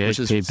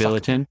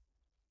 Billiton,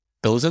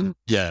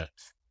 yeah,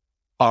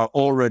 are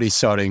already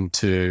starting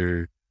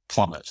to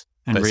plummet.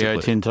 And Rio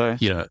Tinto.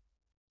 Yeah.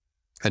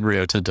 And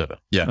Rio Tinto.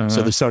 Yeah.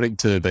 So they're starting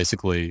to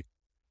basically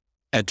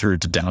enter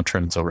into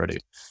downtrends already.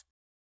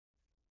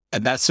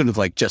 And that's sort of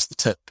like just the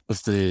tip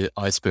of the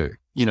iceberg,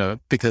 you know,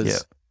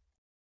 because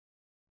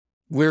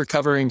we're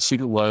covering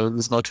student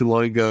loans not too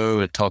long ago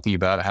and talking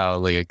about how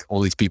like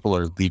all these people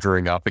are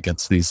levering up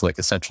against these like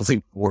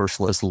essentially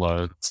worthless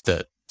loans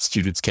that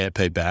students can't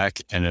pay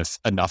back. And if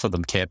enough of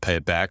them can't pay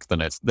it back,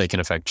 then they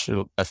can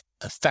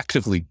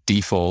effectively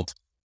default,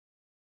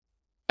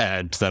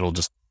 and that'll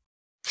just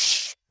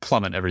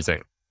plummet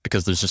everything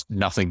because there's just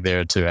nothing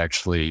there to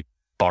actually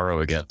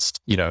borrow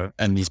against, you know,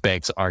 and these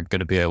banks aren't going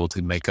to be able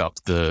to make up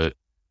the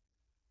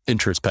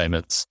interest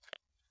payments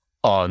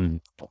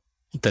on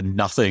the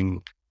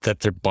nothing that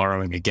they're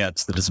borrowing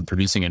against that isn't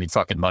producing any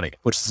fucking money,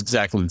 which is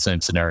exactly the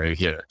same scenario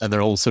here. And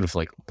they're all sort of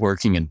like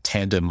working in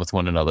tandem with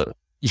one another.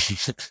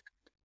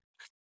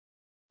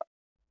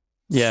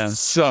 Yeah.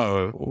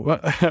 So,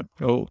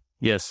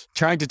 yes.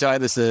 Trying to tie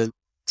this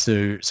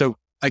into, so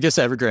I guess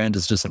Evergrande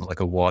is just like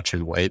a watch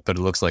and wait, but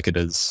it looks like it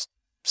is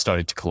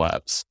starting to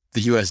collapse.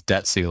 The US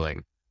debt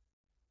ceiling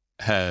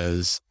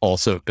has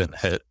also been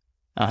hit,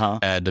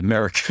 and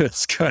America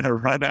is going to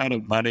run out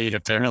of money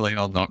apparently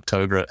on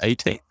October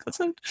 18th. That's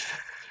it.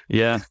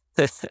 Yeah.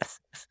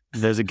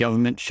 there's a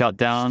government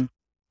shutdown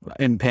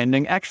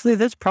impending. Actually,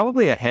 there's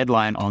probably a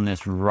headline on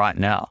this right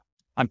now.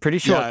 I'm pretty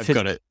sure. Yeah, I've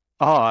got it.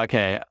 Oh,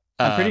 okay.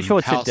 I'm pretty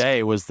sure House-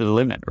 today was the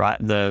limit, right?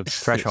 The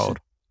threshold.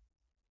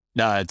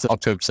 No, it's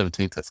October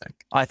 17th, I think.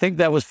 I think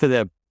that was for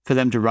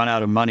them to run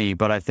out of money,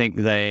 but I think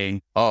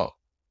today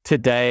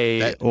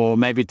or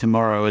maybe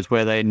tomorrow is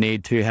where they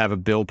need to have a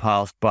bill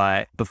passed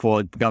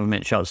before the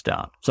government shuts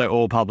down. So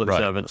all public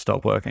servants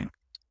stop working.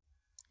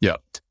 Yeah.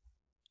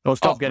 Or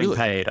stop getting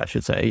paid, I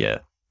should say. Yeah.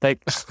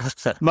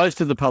 Most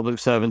of the public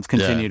servants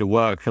continue to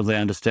work because they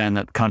understand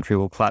that the country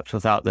will collapse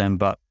without them.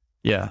 But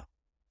yeah,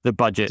 the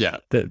budget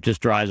that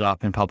just dries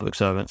up and public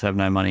servants have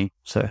no money.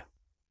 So.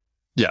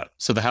 Yeah.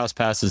 So the House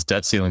passes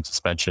debt ceiling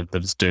suspension,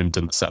 but it's doomed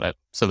in the Senate.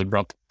 So the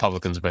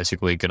Republicans are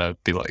basically going to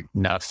be like,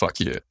 nah, fuck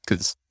you,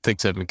 because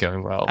things haven't been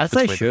going well. As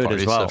they should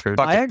as well. So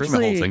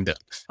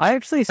I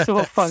actually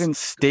saw fucking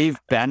Steve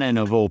Bannon,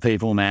 of all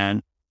people,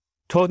 man,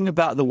 talking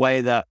about the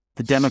way that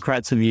the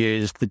Democrats have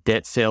used the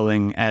debt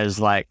ceiling as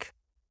like,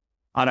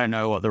 I don't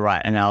know what the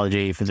right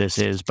analogy for this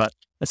is, but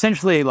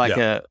essentially like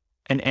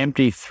an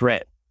empty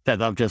threat that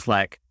they've just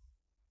like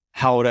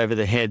held over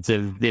the heads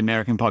of the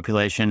American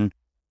population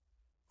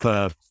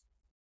for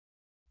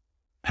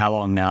how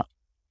long now?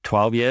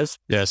 12 years?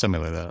 Yeah,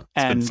 something like that.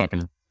 It's been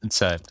fucking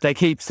insane. They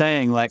keep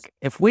saying like,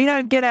 if we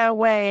don't get our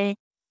way,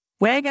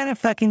 we're going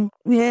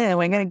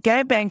to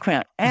go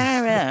bankrupt.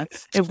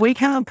 If we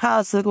can't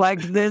pass it,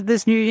 like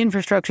this new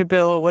infrastructure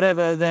bill or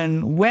whatever,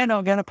 then we're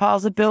not going to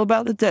pass a bill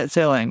about the debt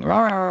ceiling.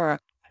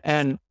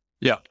 And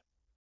you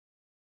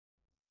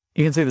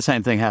can see the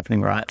same thing happening,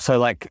 right? So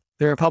like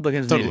the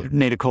Republicans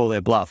need to call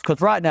their bluff,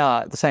 because right now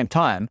at the same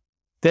time,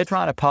 they're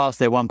trying to pass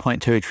their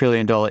 $1.2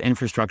 trillion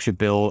infrastructure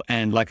bill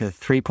and like a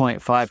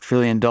 $3.5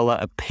 trillion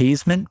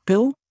appeasement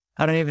bill.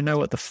 I don't even know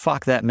what the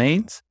fuck that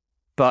means,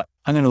 but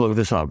I'm going to look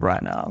this up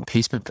right now.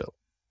 Appeasement bill.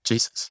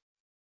 Jesus.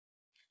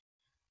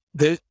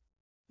 There's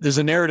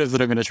a narrative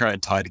that I'm going to try and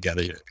tie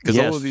together here, because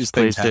all of these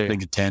things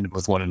happening in tandem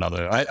with one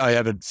another. I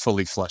haven't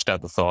fully fleshed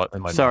out the thought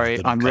in my mind. Sorry,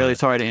 I'm really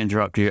sorry to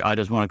interrupt you. I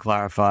just want to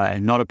clarify,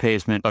 not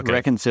appeasement,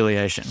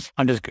 reconciliation.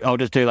 I'll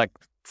just do like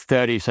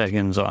 30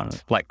 seconds on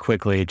like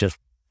quickly just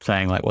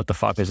saying like, what the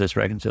fuck is this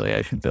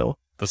reconciliation bill?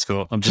 That's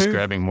cool. I'm just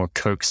grabbing more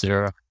Coke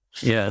Zero.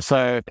 Yeah,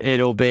 so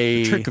it'll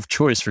be... The trick of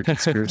choice for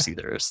conspiracy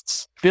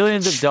theorists.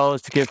 Billions of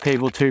dollars to give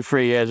people 2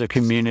 free years of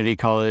community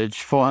college,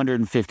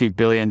 $450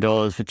 billion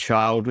for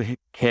child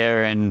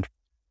care and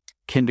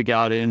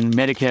kindergarten,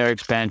 Medicare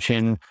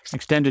expansion,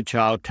 extended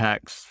child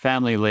tax,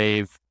 family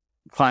leave,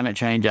 climate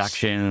change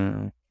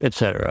action,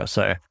 etc.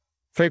 So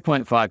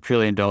 $3.5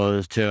 trillion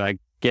to, I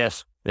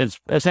guess,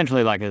 it's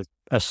essentially like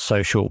a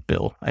social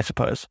bill, I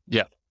suppose.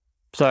 Yeah.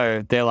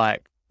 So they're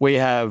like, we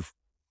have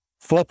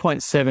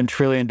 $4.7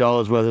 trillion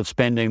worth of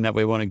spending that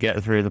we want to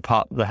get through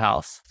the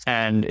House.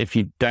 And if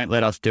you don't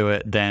let us do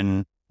it,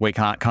 then we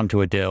can't come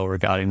to a deal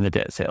regarding the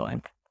debt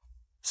ceiling.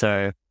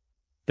 So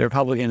the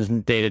Republicans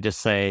need to just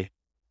say,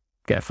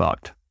 get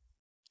fucked.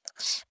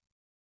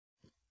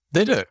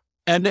 They do.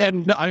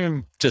 And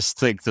I just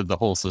think that the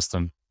whole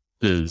system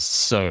is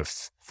so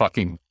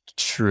fucking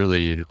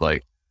truly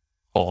like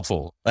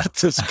awful at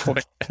this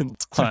point in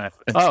time.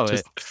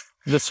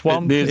 The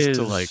swamp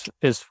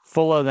is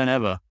fuller than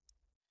ever.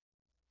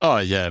 Oh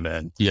yeah,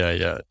 man.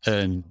 Yeah.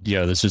 And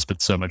there's just been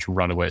so much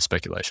runaway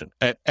speculation.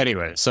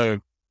 Anyway,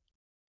 so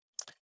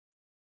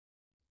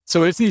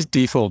if these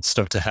defaults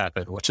start to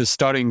happen, which is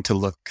starting to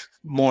look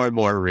more and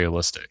more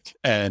realistic,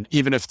 and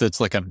even if it's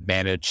like a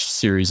managed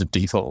series of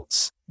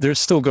defaults, there's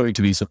still going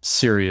to be some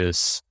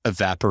serious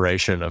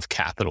evaporation of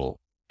capital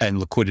and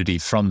liquidity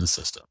from the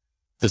system.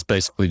 That's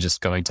basically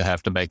just going to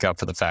have to make up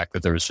for the fact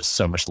that there was just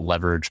so much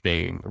leverage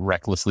being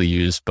recklessly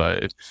used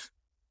by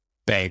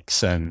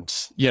banks. And,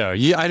 I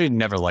didn't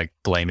never like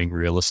blaming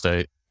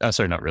retail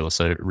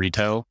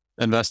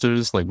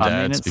investors like dads.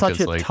 I mean, it's such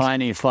a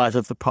tiny slice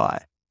of the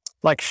pie.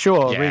 Like,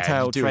 sure,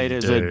 retail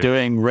traders are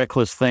doing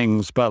reckless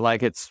things, but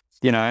like it's,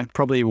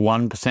 probably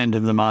 1%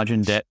 of the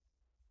margin debt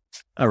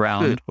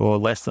around or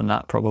less than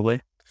that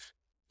probably.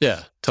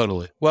 Yeah,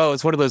 totally. Well,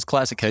 it's one of those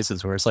classic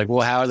cases where it's like,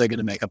 well, how are they going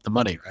to make up the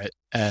money, right?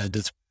 And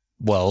the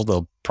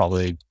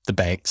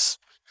banks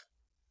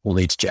will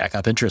need to jack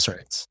up interest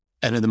rates.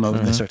 And in the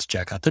moment they start to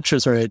jack up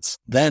interest rates,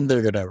 then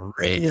they're going to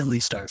really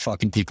start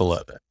fucking people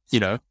over.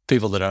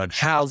 People that own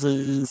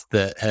houses,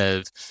 that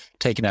have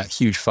taken out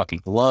huge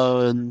fucking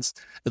loans,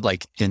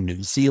 like in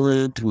New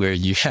Zealand, where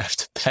you have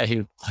to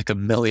pay like $1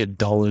 million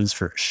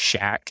for a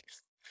shack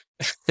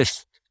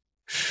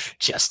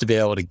just to be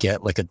able to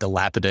get like a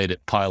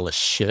dilapidated pile of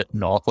shit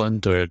in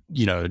Auckland, or,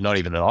 not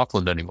even in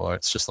Auckland anymore.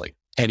 It's just like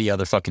any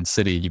other fucking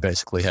city. You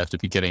basically have to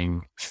be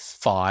getting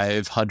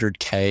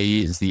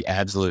 $500K is the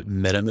absolute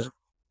minimum,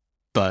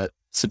 but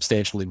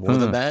substantially more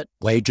than that.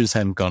 Wages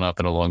haven't gone up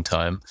in a long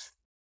time.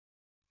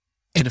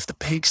 And if the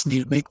banks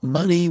need to make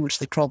money, which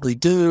they probably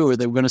do, or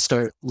they're going to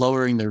start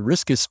lowering their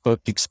risk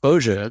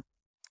exposure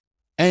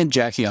and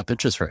jacking up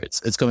interest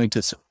rates, it's going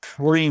to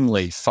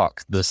supremely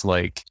fuck this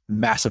like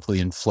massively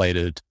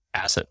inflated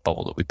asset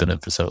bubble that we've been in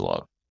for so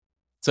long.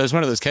 So it's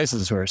one of those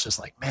cases where it's just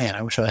like, man,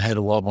 I wish I had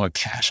a lot more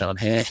cash on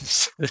hand.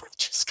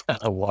 Just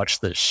kind of watch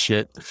this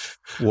shit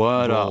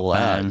Word up, roll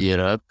out, man. you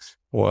know?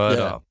 Word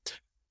Yeah. up.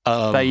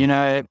 But, you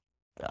know,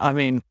 I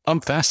mean,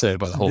 I'm fascinated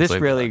by the whole this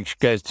thing. really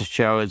goes to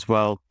show as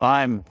well.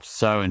 I'm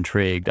so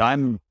intrigued.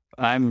 I'm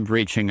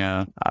reaching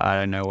I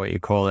don't know what you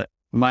call it.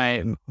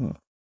 I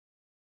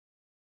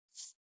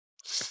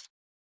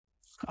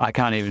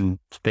can't even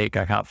speak.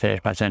 I can't finish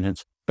my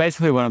sentence.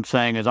 Basically, what I'm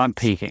saying is I'm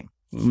peaking.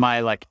 My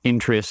like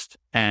interest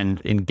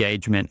and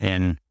engagement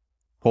in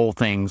all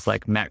things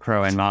like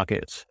macro and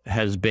markets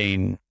has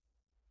been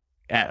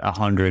at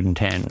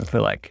 110 for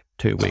like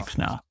 2 weeks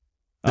now.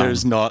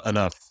 There's not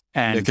enough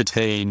and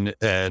nicotine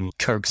and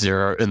Coke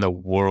Zero in the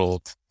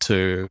world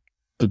to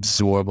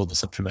absorb all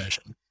this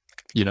information.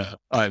 You know,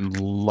 I'm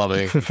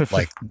loving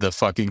like the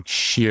fucking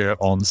sheer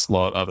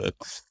onslaught of it.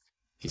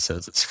 He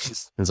says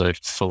it's as I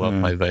fill up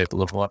my vape a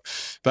little more.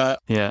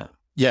 But yeah.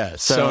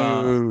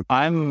 So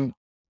I'm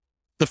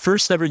the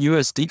first ever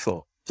US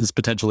default is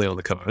potentially on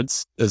the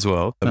cards as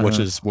well, which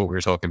is what we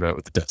were talking about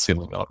with the debt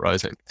ceiling not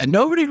rising. And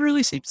nobody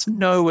really seems to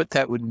know what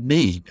that would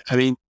mean. I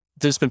mean,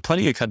 there's been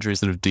plenty of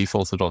countries that have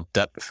defaulted on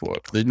debt before.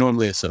 They're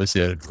normally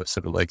associated with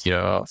sort of like, you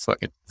know,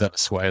 fucking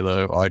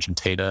Venezuela,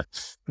 Argentina.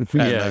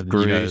 Yeah,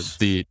 Greece. You know,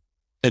 the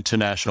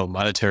International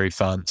Monetary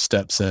Fund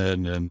steps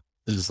in and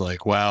is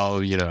like,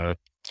 well, you know,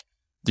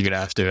 you're going to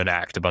have to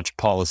enact a bunch of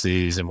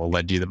policies and we'll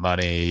lend you the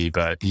money,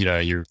 but, you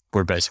know,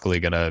 we're basically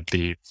going to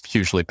be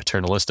hugely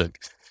paternalistic.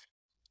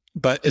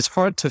 But it's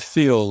hard to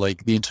feel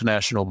like the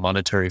International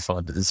Monetary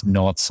Fund is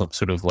not some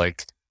sort of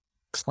like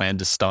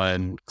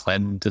clandestine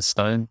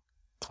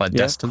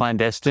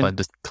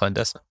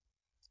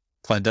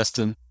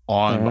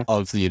arm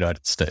of the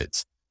United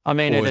States. I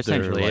mean, it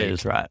essentially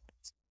is, right?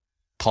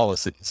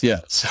 Policies,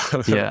 yeah.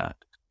 So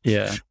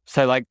yeah.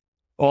 So like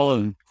all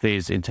of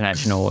these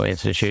international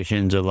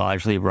institutions are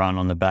largely run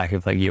on the back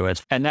of like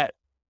US, and that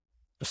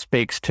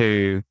speaks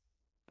to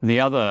the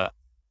other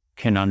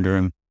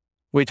conundrum.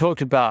 We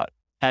talked about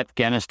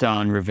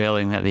Afghanistan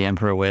revealing that the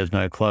emperor wears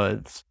no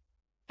clothes,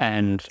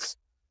 and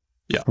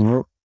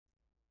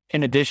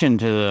in addition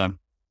to the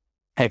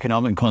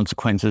economic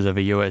consequences of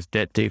a US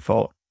debt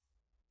default,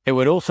 it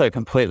would also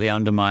completely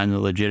undermine the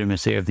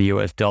legitimacy of the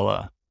US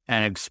dollar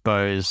and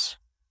expose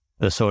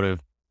the sort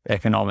of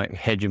economic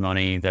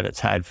hegemony that it's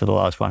had for the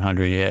last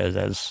 100 years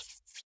as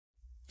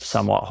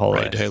somewhat hollow.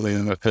 Ray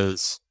Dalio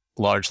has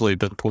largely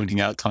been pointing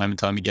out time and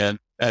time again,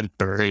 and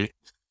Burry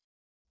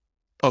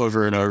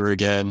over and over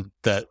again,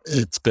 that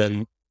it's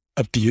been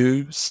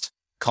abused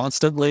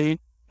constantly,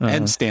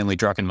 and Stanley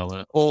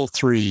Druckenmiller, all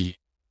three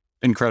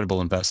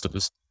incredible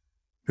investors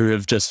who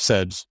have just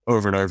said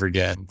over and over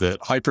again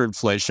that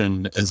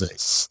hyperinflation is a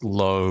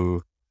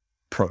slow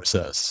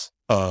process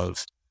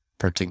of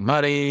printing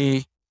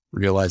money,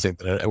 realizing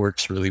that it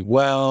works really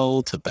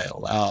well to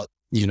bail out,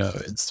 you know,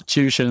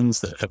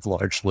 institutions that have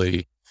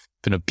largely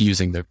been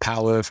abusing their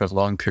power for a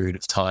long period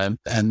of time,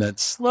 and that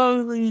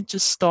slowly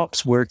just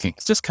stops working.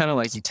 It's just kind of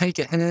like you take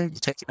a hit, you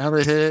take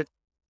another hit.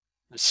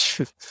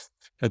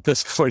 At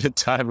this point in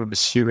time, I'm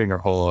assuming our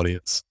whole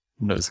audience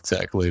knows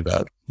exactly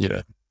about, you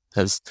know,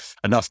 has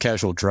enough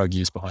casual drug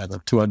use behind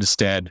them to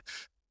understand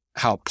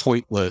how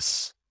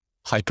pointless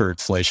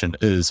hyperinflation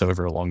is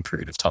over a long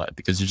period of time,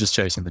 because you're just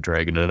chasing the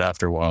dragon, and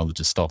after a while it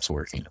just stops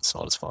working. It's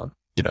not as fun,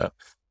 you know.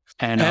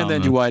 And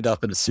then you wind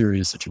up in a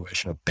serious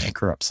situation of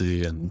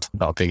bankruptcy and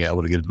not being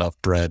able to get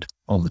enough bread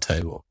on the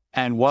table.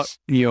 And what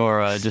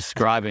you're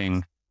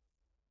describing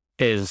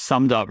is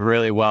summed up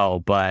really well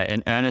by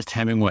an Ernest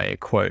Hemingway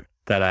quote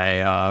that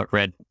I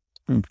read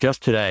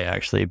just today,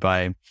 actually,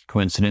 by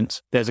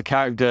coincidence. There's a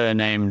character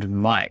named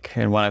Mike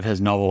in one of his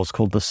novels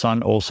called The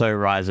Sun Also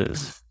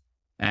Rises.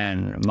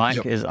 And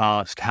Mike is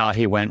asked how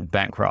he went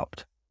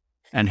bankrupt.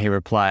 And he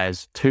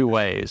replies, 2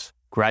 ways,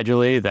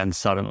 gradually, then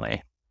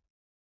suddenly.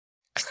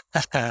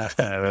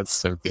 That's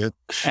so good.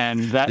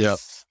 And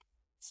that's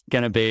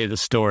going to be the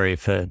story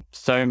for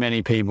so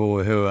many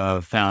people who are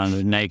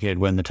found naked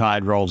when the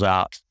tide rolls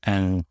out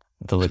and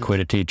the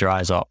liquidity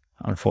dries up,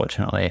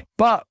 unfortunately.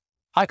 But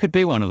I could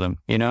be one of them,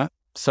 you know?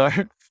 So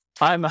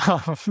I'm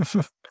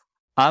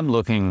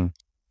looking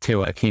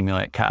to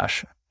accumulate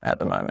cash at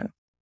the moment.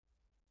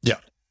 Yeah,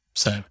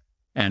 same.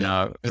 And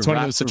it's one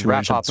of those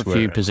situations wrap up a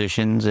few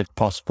positions if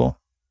possible.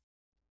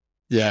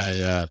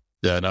 Yeah.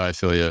 No, I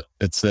feel you.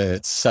 It's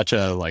such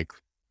a like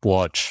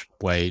watch,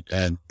 wait,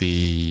 and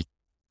be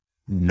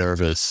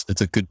nervous. It's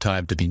a good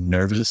time to be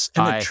nervous.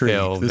 And I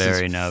feel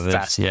very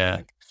nervous.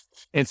 Yeah,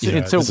 it's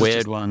a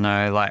weird one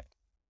though. Like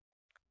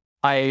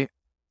I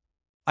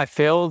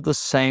feel the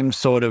same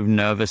sort of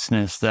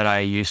nervousness that I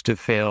used to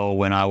feel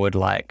when I would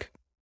like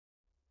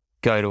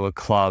go to a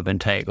club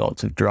and take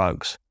lots of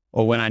drugs,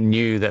 or when I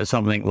knew that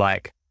something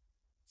like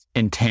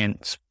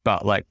intense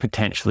but like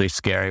potentially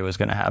scary was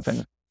going to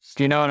happen.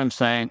 Do you know what I'm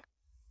saying?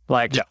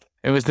 Like,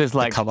 it was this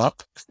like come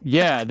up.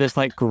 Yeah, this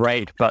like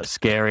great but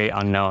scary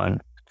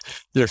unknown.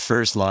 Their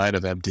first line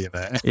of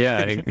MDMA.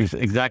 Yeah,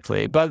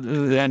 exactly. But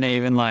then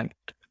even like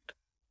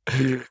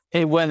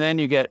When then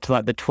you get to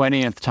like the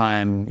 20th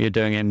time you're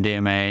doing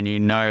MDMA and you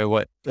know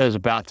what is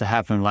about to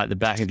happen like the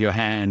back of your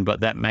hand,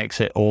 but that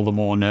makes it all the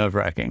more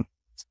nerve-wracking.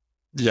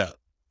 Yeah,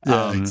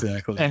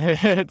 exactly.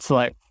 It's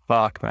like,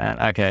 fuck, man.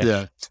 Okay,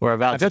 Yeah, we're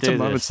about I've to had do some this.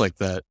 moments like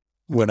that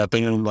when I've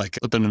been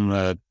in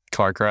a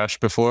car crash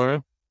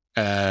before,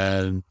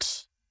 and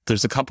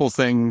there's a couple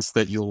things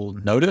that you'll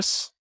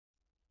notice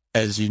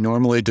as you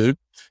normally do,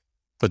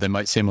 but they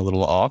might seem a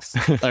little off.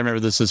 I remember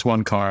this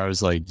one car. I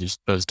was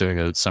doing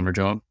a summer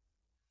job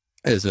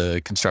as a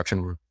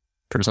construction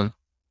person,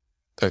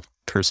 a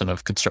person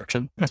of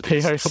construction. A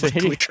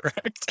POC.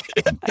 Correct.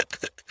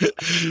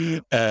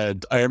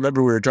 And I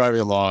remember we were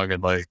driving along,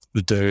 and like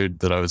the dude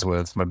that I was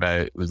with, my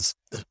mate, was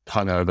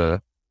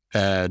hungover,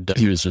 and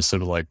he was just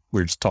sort of like,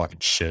 we were just talking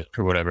shit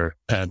or whatever.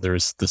 And there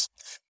was this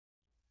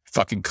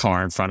fucking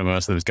car in front of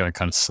us that was going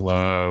kind of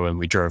slow, and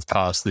we drove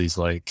past these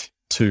like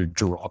two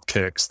drop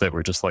kicks that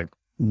were just like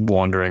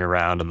wandering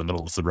around in the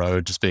middle of the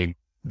road, just being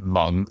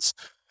monks.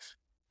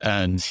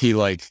 And he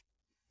like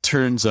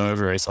turns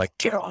over, he's like,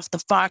 get off the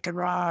fucking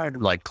road,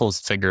 and like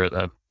pulls a finger at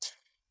them,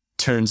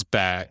 turns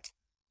back.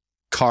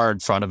 Car in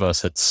front of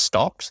us had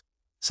stopped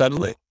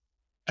suddenly,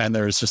 and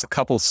there was just a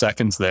couple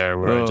seconds there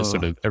where I just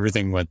sort of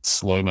everything went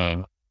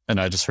slow-mo, and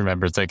I just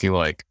remember thinking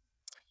like,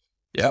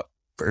 yep,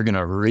 we're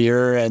gonna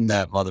rear end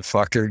that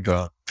motherfucker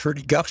going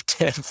pretty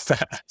goddamn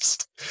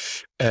fast.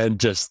 And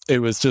just it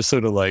was just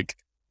sort of like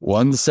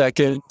 1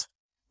 second,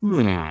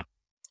 wonder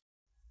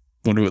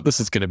what this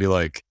is gonna be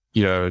like,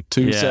 2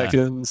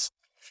 seconds,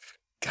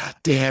 god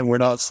damn, we're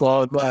not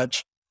slowing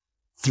much,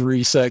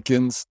 3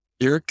 seconds,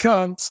 here it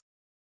comes.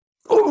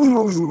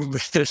 Ooh,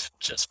 it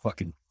just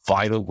fucking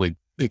violently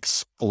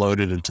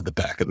exploded into the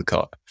back of the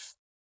car.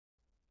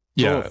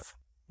 Yeah.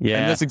 Yeah.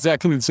 And that's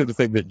exactly the sort of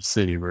thing that you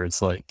see where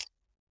it's like,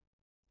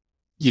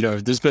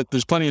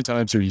 there's plenty of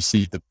times where you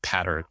see the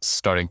patterns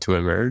starting to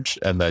emerge,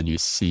 and then you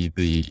see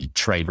the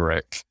train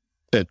wreck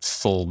at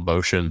full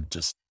motion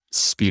just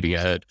speeding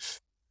ahead.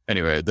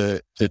 Anyway,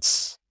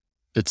 it's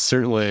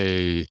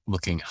certainly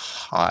looking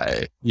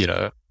high,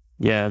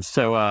 Yeah,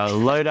 so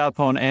load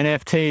up on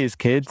NFTs,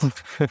 kids.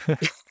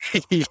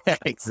 Yeah,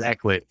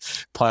 exactly.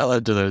 Pile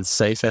into those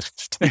safe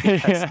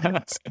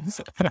NFTs.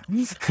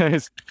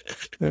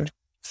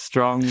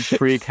 Strong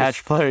free cash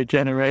flow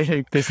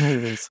generating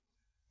businesses.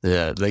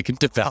 Yeah, they can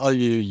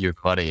devalue your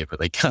money, but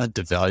they can't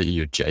devalue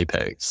your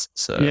JPEGs.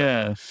 So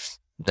yeah,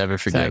 never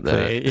forget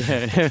that.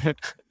 Yeah.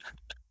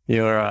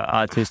 Your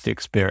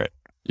artistic spirit.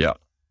 Yeah.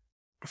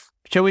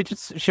 Shall we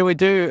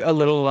do a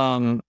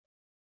little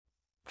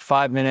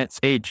 5 minutes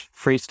each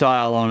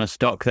freestyle on a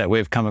stock that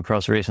we've come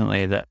across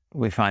recently that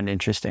we find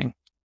interesting?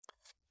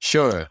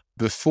 Sure.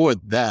 Before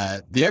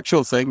that, the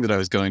actual thing that I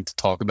was going to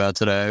talk about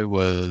today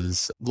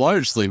was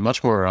largely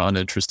much more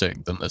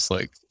uninteresting than this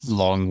like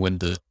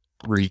long-winded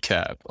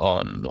recap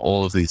on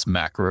all of these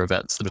macro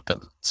events that have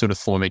been sort of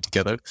forming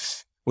together,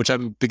 which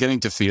I'm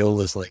beginning to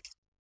feel is like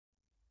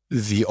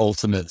the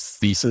ultimate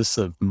thesis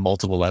of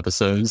multiple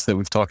episodes that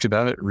we've talked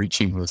about,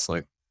 reaching this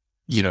like,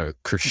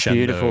 crescendo.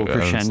 Beautiful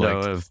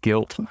crescendo of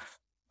guilt.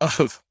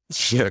 Of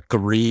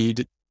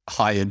greed,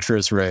 high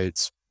interest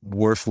rates,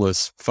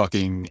 worthless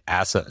fucking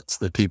assets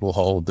that people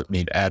hold that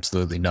mean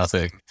absolutely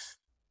nothing,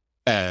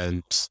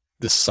 and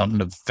the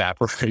sudden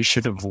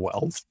evaporation of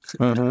wealth.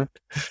 Mm-hmm.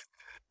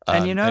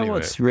 And anyway,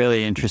 what's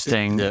really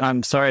interesting, yeah.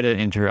 I'm sorry to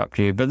interrupt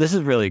you, but this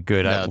is really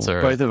good. No, it's all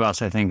right. Both of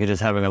us, I think, are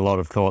just having a lot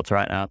of thoughts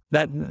right now.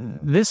 That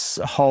this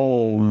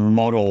whole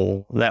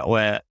model that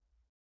we're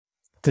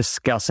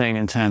discussing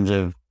in terms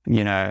of,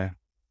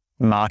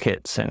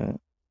 markets and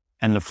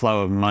the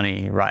flow of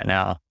money right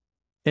now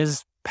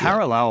is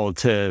parallel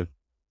to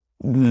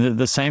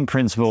the same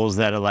principles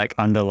that are like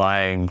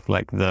underlying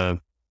like the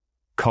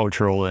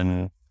cultural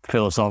and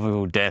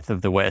philosophical death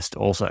of the West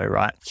also,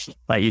 right?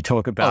 Like you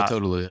talk about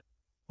totally.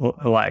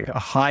 Like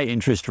high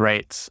interest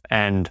rates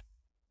and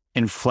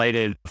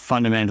inflated,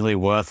 fundamentally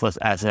worthless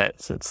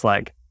assets. It's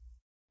like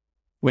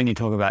when you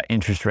talk about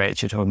interest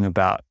rates, you're talking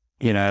about,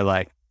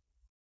 like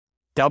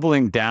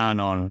doubling down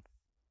on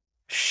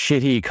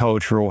shitty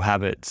cultural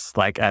habits,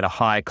 like at a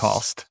high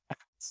cost.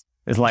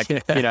 It's like,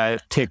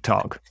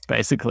 TikTok,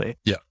 basically.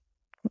 Yeah.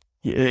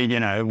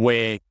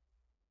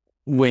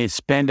 We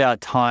spend our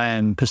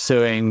time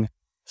pursuing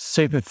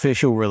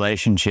superficial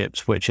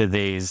relationships, which are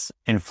these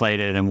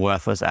inflated and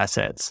worthless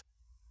assets.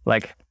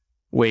 Like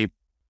when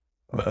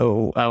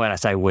I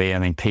say we, I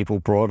mean people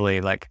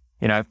broadly, like,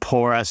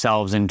 pour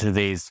ourselves into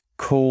these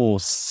cool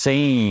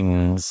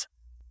scenes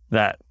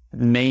that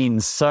mean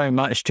so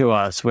much to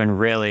us when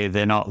really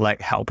they're not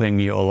like helping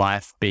your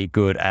life be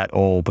good at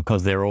all,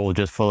 because they're all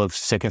just full of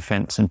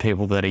sycophants and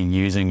people that are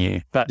using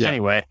you. But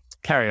anyway,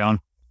 carry on.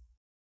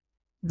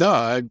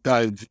 No,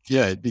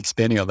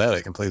 expanding on that,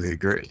 I completely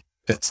agree.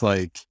 It's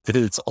like,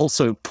 it's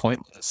also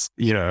pointless,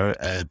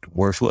 and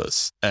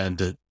worthless. And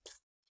there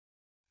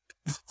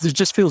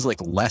just feels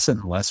like less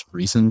and less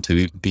reason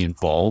to be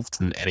involved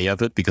in any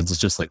of it, because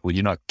it's just like, well,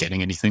 you're not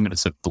getting anything and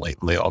it's so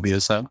blatantly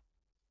obvious now.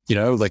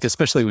 Like,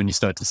 especially when you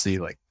start to see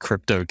like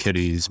crypto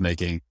kitties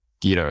making,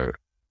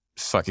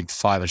 fucking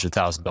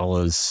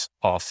 $500,000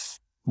 off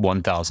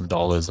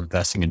 $1,000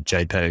 investing in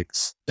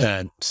JPEGs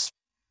and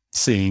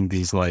seeing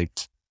these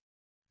like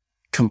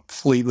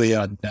completely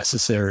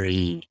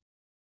unnecessary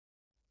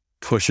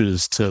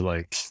pushes to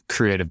like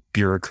create a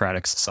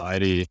bureaucratic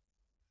society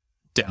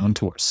down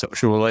to our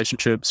social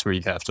relationships where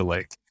you have to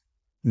like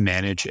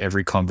manage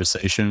every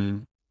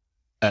conversation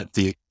at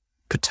the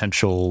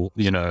potential,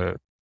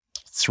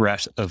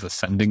 threat of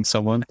offending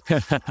someone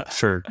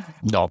for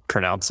not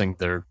pronouncing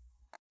their,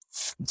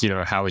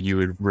 how you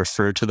would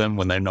refer to them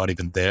when they're not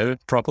even there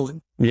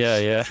properly.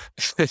 Yeah.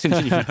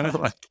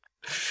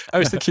 I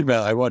was thinking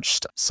about, I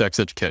watched Sex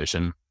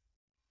Education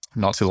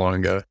not too long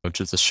ago,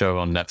 which is a show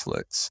on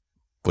Netflix,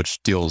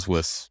 which deals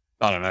with,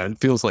 I don't know, it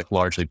feels like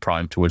largely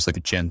primed towards like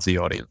a Gen Z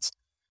audience.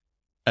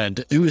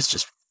 And it was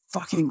just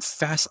fucking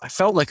fast. I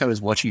felt like I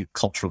was watching a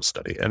cultural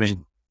study. I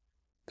mean,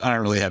 I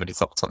don't really have any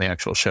thoughts on the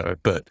actual show,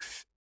 but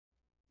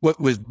what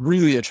was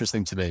really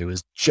interesting to me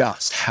was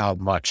just how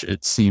much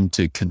it seemed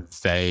to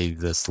convey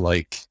this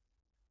like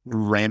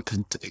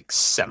rampant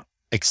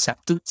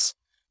acceptance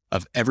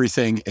of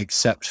everything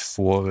except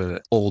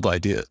for old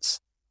ideas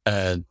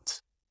and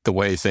the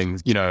way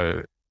things,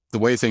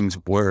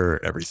 were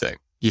everything,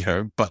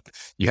 but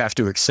you have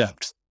to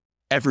accept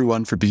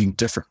everyone for being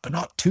different, but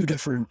not too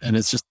different. And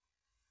it's just,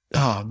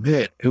 oh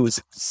man, it was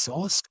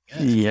exhausting.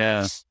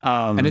 Yeah.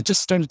 And it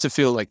just started to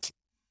feel like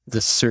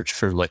the search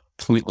for like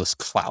pointless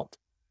clout,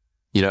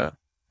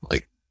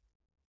 like.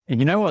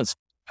 You know what's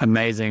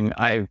amazing?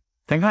 I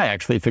think I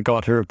actually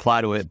forgot to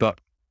reply to it,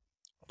 but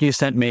you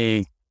sent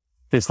me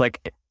this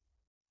like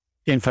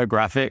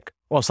infographic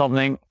or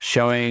something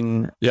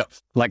showing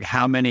like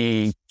how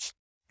many,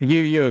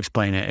 you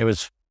explain it. It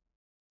was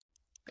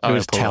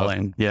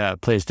telling. Yeah,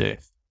 please do.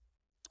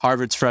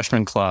 Harvard's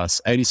freshman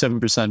class,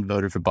 87%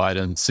 voted for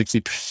Biden,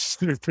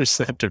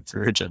 60% are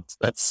virgins.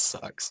 That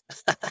sucks.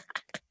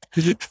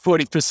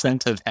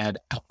 40% have had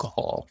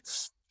alcohol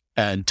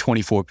and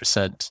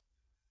 24%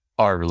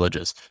 are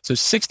religious. So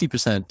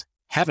 60%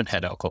 haven't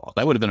had alcohol.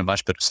 That would have been a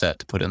much better stat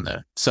to put in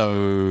there.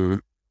 So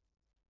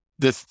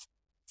the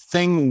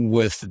thing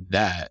with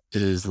that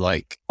is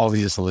like,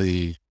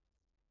 obviously,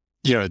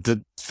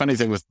 the funny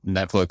thing with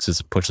Netflix is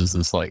it pushes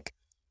this like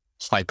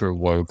hyper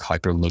woke,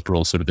 hyper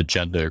liberal sort of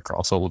agenda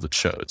across all of its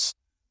shows,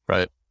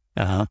 right?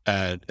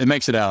 And it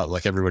makes it out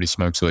like everybody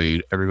smokes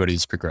weed,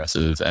 everybody's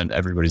progressive, and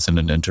everybody's in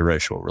an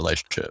interracial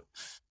relationship.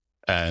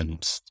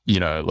 And,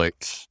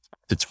 like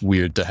it's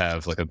weird to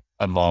have like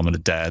a mom and a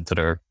dad that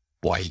are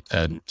white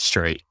and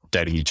straight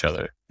dating each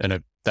other,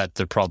 and that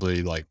they're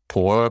probably like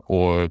poor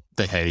or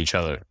they hate each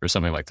other or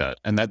something like that.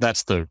 And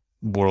that's the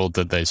world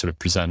that they sort of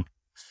present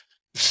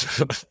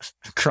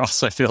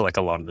across, I feel like,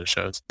 a lot of the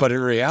shows. But in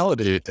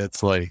reality,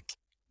 it's like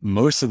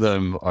most of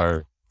them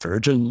are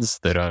virgins.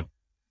 They don't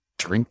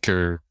drink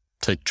or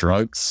take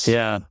drugs.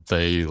 Yeah.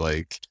 They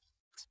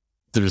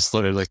they're just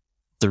literally like,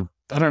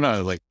 I don't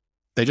know, like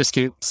they just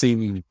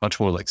seem much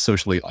more like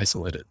socially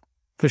isolated.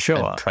 For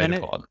sure. And preyed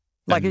upon.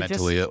 Like and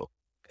mentally ill.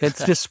 It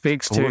just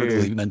speaks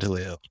to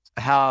mentally ill.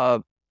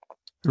 How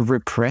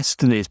repressed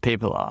these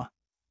people are.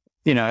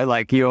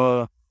 Like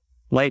your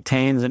late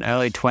teens and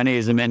early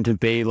 20s are meant to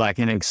be like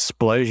an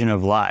explosion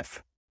of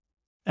life.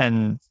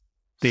 And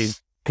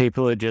these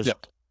people are just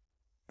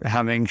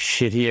having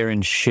shittier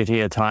and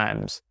shittier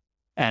times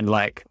and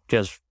like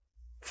just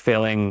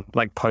feeling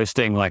like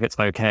posting like it's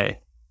okay.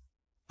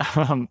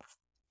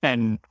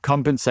 And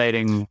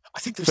compensating I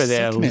think for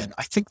their man.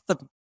 I think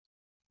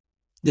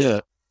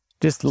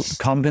just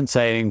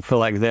compensating for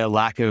like their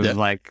lack of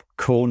like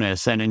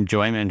coolness and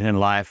enjoyment in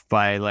life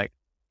by like,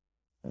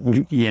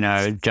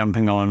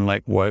 jumping on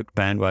like woke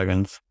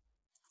bandwagons.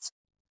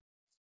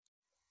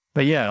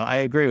 But yeah, I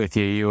agree with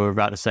you. You were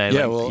about to say,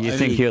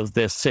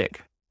 they're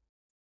sick.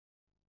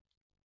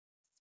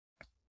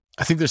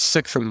 I think they're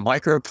sick from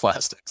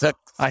microplastics.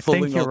 I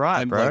think you're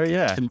right, bro. Like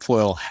yeah.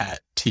 Tinfoil hat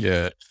to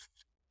your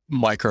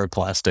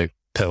microplastic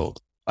pill.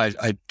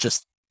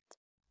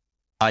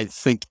 I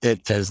think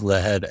it has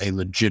had a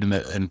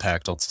legitimate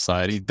impact on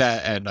society.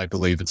 That, and I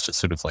believe it's just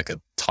sort of like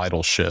a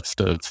tidal shift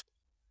of,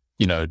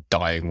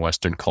 dying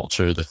Western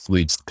culture that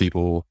leads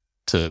people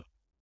to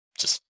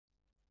just,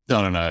 I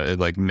don't know, it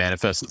like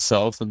manifests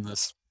itself in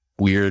this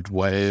weird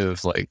way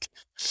of like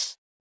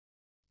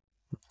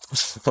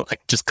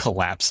just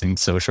collapsing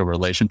social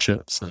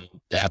relationships and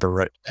I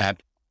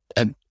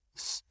don't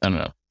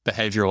know,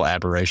 behavioral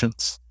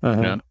aberrations.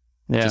 Yeah.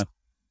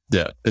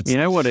 It's, you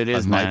know what it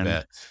is, man?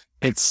 Nightmare.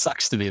 It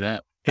sucks to be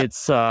that.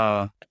 It's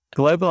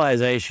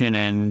globalization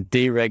and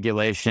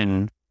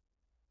deregulation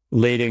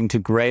leading to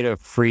greater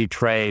free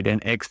trade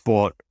and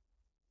export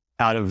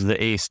out of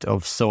the East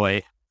of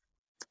soy.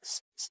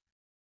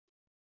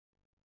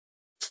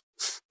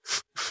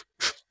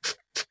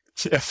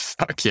 Yeah,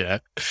 fuck yeah.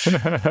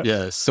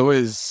 Yeah,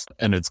 soy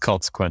and its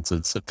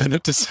consequences have been a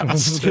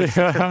disaster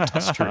for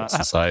industrial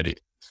society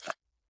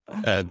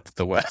and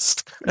the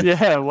West.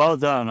 Yeah, well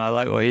done. I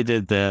like what you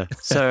did there.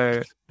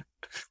 So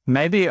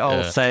maybe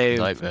I'll save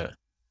nightmare.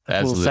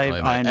 We'll save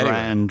Ayn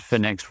Rand for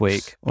next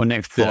week or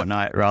next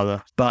fortnight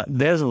rather. But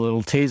there's a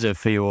little teaser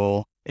for you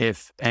all.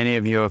 If any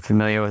of you are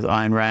familiar with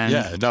Ayn Rand.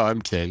 Yeah, no,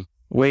 I'm keen.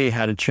 We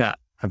had a chat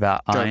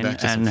about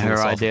Ayn and her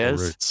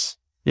ideas. Roots.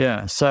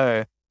 Yeah,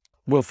 so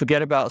we'll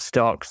forget about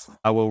stocks.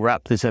 I will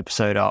wrap this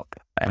episode up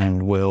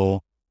and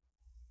we'll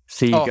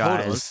see you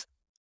guys.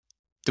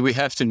 Do we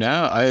have to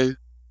now?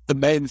 The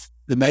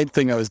main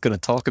thing I was going to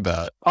talk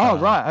about. Oh,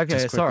 right.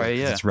 Okay.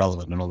 Sorry. Yeah. It's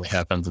relevant and only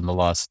happened in the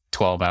last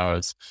 12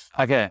 hours.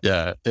 Okay.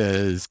 Yeah.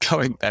 Is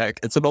going back.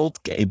 It's an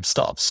old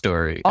GameStop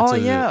story.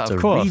 Of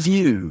course.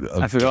 Review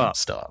of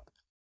GameStop.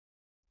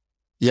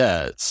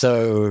 Yeah.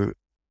 So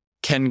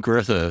Ken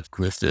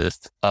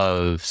Griffith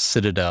of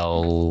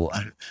Citadel,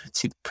 is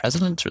he the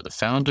president or the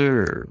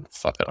founder? Or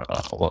fuck, I don't know.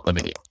 Hold on,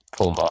 let me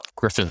pull him up.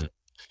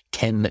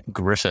 Ken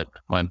Griffin,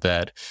 my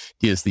bad.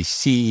 He is the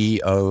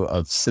CEO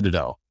of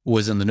Citadel,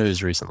 was in the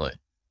news recently.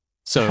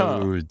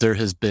 So there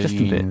has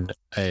been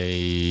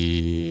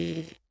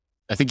I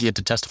think he had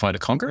to testify to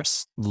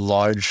Congress,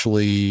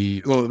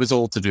 largely, well, it was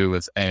all to do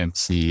with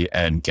AMC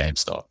and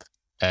GameStop.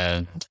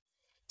 And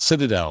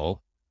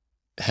Citadel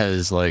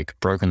has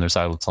broken their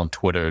silence on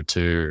Twitter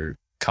to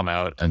come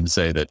out and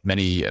say that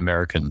many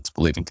Americans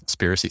believe in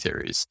conspiracy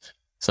theories,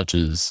 such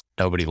as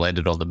nobody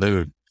landed on the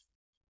moon.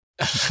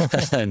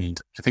 And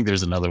I think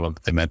there's another one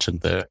that they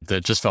mentioned there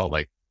that just felt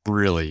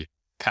really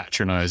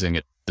patronizing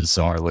it,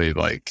 bizarrely,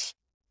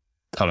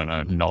 I don't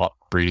know, not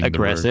breeding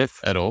aggressive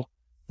the word at all.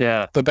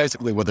 Yeah. But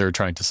basically what they were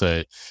trying to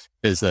say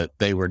is that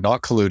they were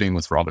not colluding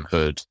with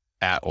Robinhood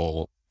at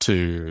all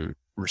to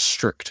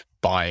restrict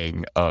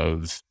buying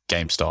of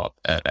GameStop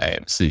and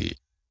AMC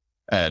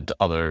and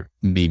other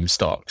meme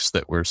stocks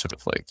that were sort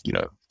of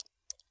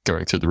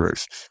going through the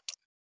roof.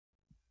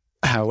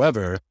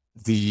 However,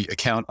 the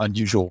account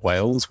Unusual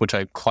Whales, which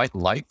I quite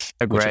like,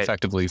 which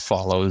effectively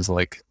follows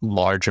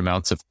large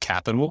amounts of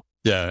capital,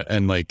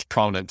 and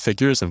prominent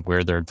figures and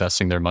where they're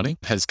investing their money,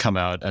 has come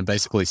out and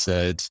basically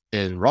said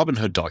in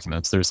Robinhood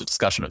documents, there's a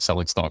discussion of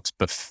selling stocks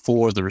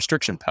before the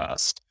restriction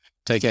passed.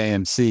 Take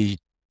AMC,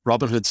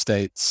 Robinhood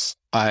states,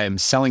 I'm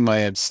selling my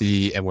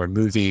AMC and we're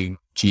moving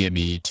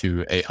GME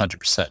to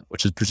 100%,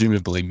 which is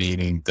presumably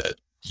meaning that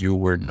you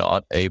were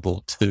not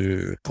able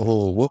to,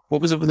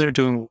 what was it when they were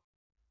doing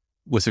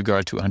with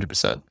regard to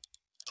 100%?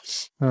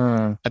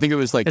 I think it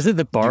was is it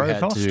the borrow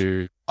cost?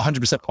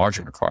 100%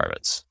 margin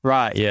requirements.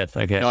 Right. Yes.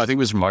 Okay. No, I think it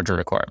was margin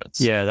requirements.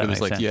 Yeah, that makes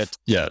sense.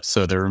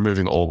 So they're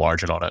removing all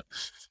margin on it.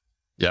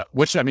 Yeah,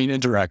 which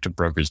Interactive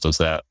Brokers does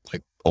that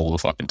all the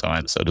fucking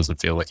time, so it doesn't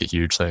feel like a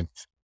huge thing.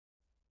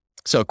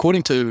 So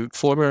according to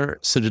former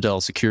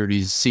Citadel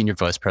Securities Senior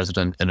Vice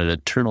President in an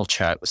internal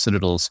chat with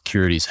Citadel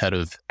Securities Head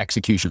of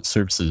Execution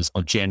Services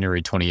on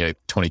January 28th,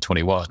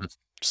 2021, which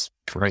is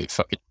great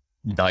fucking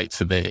night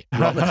for me.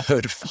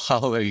 Robinhood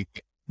following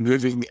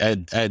moving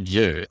and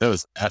you, that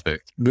was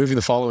epic. Moving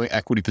the following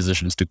equity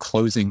positions to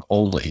closing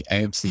only: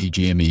 AMC,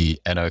 GME,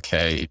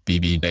 NOK,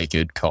 BB,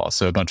 Naked, Cost.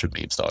 So a bunch of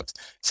meme stocks.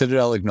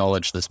 Citadel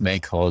acknowledged this may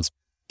cause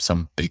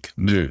some big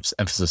moves.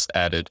 Emphasis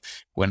added.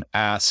 When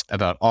asked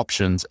about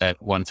options at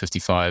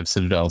 1:55,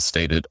 Citadel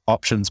stated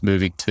options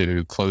moving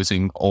to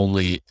closing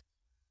only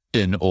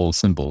in all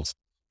symbols.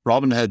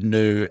 Robinhood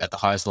knew at the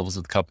highest levels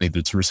of the company that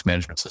its risk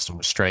management system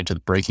was strained to the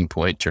breaking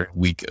point during the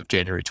week of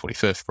January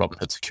 25th.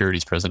 Robinhood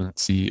Securities President,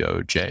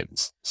 CEO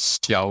James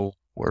Stewart,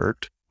 or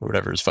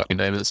whatever his fucking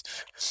name is,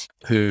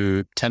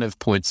 who Tenev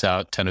points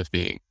out, Tenev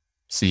being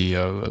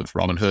CEO of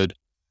Robinhood,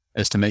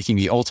 as to making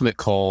the ultimate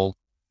call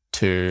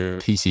to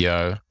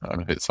PCO, I don't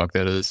know who the fuck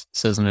that is,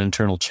 says in an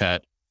internal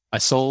chat, I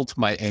sold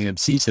my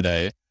AMC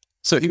today.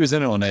 So he was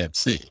in on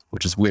AMC,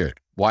 which is weird.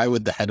 Why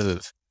would the head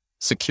of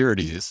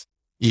securities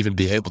even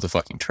be able to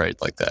fucking trade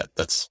like that?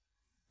 That's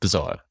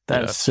bizarre.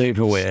 That's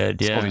super weird.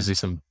 There's obviously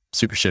some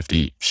super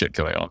shifty shit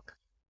going on.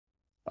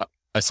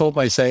 I sold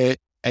my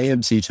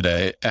AMC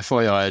today.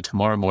 FYI,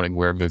 tomorrow morning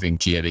we're moving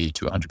GME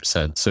to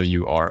 100%, so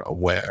you are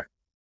aware.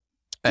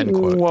 End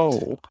quote.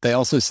 Whoa. They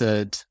also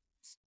said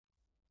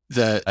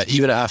that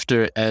even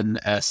after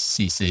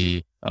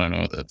NSCC, I don't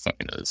know what that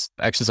fucking is,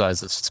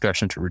 exercised its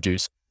discretion to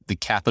reduce the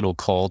capital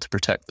call to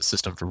protect the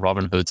system from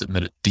Robinhood's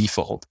admitted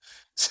default.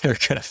 So they're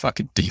going to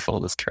fucking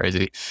default. That's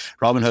crazy.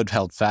 Robinhood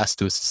held fast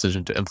to its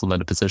decision to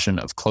implement a position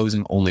of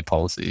closing only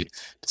policy,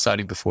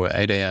 deciding before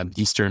 8 a.m.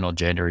 Eastern on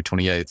January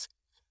 28th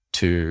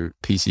to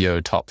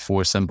PCO top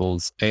 4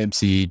 symbols,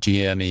 AMC,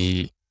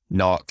 GME,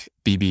 NOK,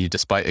 BB,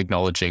 despite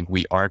acknowledging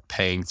we aren't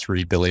paying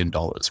 $3 billion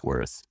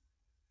worth,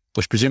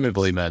 which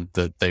presumably meant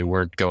that they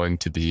weren't going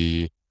to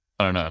be,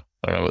 I don't know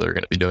what they're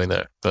going to be doing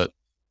there, but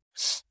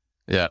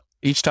yeah.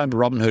 Each time a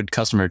Robinhood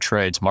customer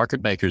trades,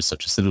 market makers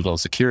such as Citadel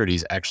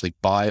Securities actually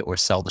buy or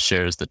sell the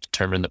shares that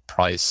determine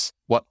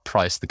what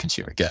price the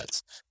consumer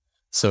gets.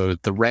 So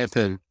the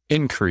rampant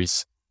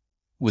increase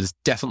was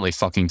definitely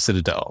fucking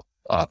Citadel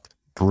up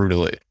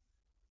brutally.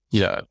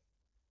 Yeah.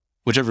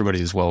 Which everybody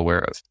is well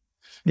aware of.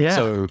 Yeah.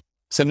 So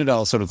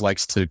Citadel sort of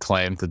likes to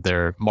claim that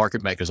they're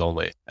market makers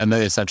only, and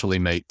they essentially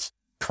make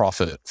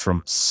profit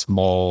from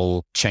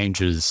small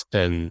changes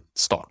in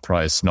stock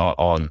price, not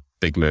on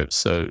big moves.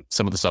 So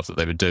some of the stuff that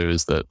they would do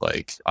is that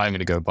like, I'm going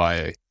to go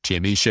buy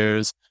GME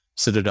shares.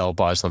 Citadel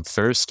buys them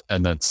first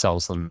and then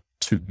sells them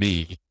to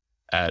me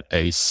at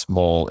a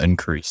small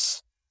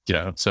increase.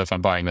 So if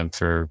I'm buying them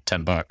for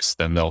 $10,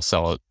 then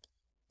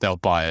they'll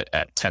buy it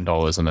at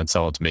 $10 and then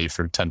sell it to me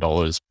for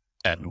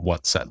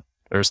 $10.01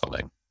 or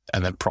something,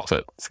 and then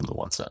profit from the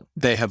 1 cent.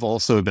 They have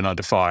also been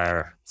under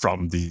fire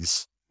from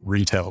these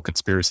retail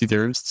conspiracy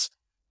theorists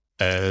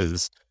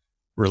as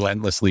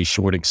relentlessly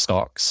shorting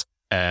stocks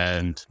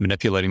and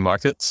manipulating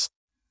markets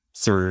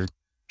through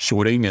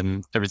shorting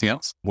and everything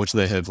else, which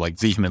they have like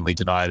vehemently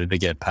denied and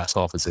again passed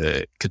off as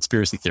a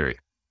conspiracy theory.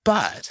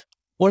 But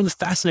one of the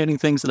fascinating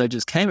things that I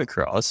just came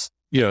across,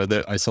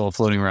 that I saw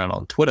floating around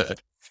on Twitter,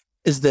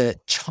 is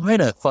that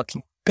China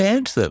fucking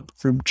banned them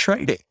from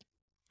trading.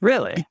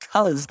 Really?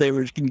 Because they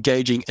were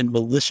engaging in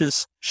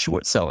malicious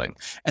short selling,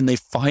 and they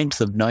fined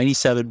them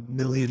 $97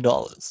 million.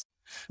 So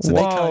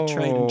they can't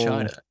trade in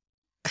China.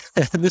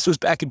 And this was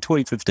back in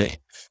 2015.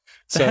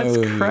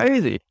 That's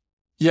crazy.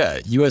 Yeah,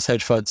 U.S.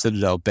 hedge fund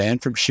Citadel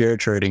banned from share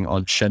trading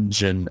on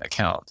Shenzhen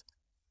account.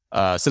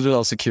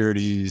 Citadel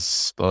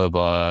Securities, blah, blah,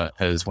 blah,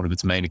 has one of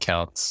its main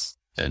accounts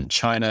in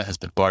China, has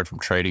been barred from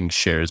trading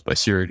shares by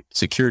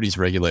securities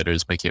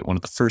regulators, making it one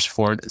of the first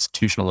foreign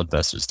institutional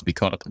investors to be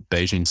caught up in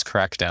Beijing's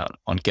crackdown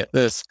on, get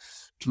this,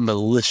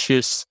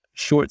 malicious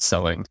short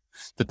selling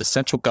that the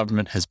central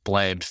government has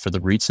blamed for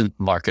the recent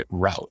market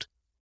rout.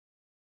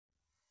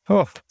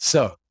 Oh.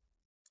 So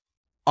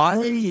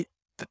I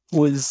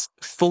was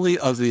fully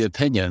of the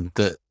opinion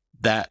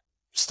that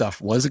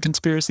stuff was a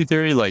conspiracy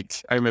theory.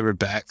 Like, I remember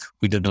back,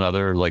 we did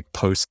another like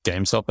post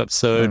GameStop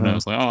episode, and I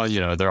was like,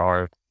 oh, there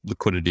are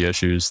liquidity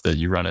issues that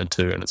you run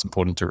into, and it's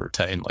important to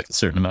retain like a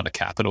certain amount of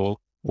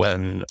capital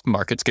when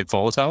markets get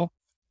volatile.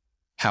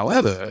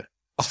 However,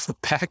 off the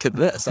back of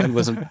this, I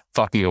wasn't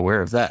fucking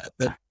aware of that.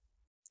 That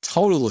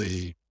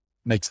totally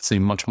makes it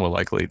seem much more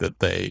likely that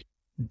they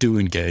do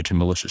engage in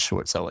malicious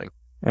short selling.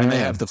 And they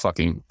have the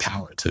fucking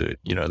power to,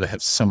 they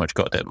have so much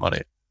goddamn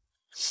money.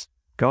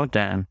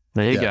 Goddamn.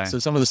 There you go. So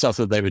some of the stuff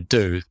that they would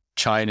do,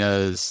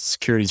 China's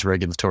Securities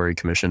Regulatory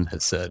Commission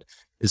has said,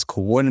 is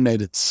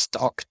coordinated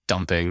stock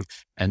dumping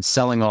and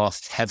selling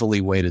off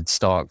heavily weighted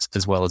stocks,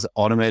 as well as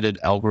automated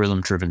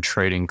algorithm-driven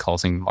trading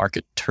causing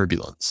market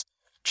turbulence.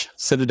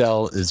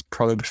 Citadel is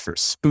probed for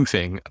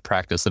spoofing, a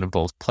practice that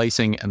involves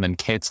placing and then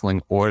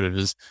canceling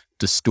orders,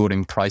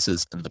 distorting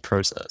prices in the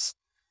process.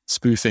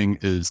 Spoofing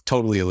is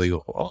totally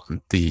illegal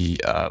on the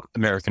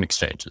American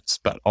exchanges,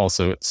 but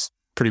also it's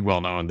pretty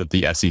well known that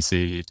the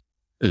SEC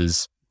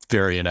is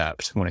very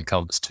inept when it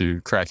comes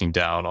to cracking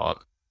down on,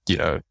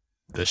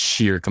 the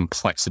sheer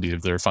complexity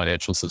of their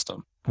financial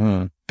system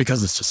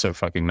because it's just so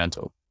fucking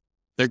mental.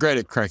 They're great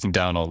at cracking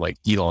down on like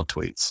Elon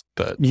tweets,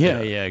 but yeah,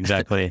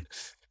 exactly.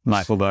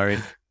 Michael Burry.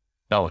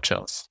 Not much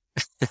else.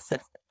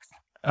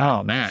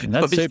 Oh man,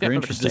 that's super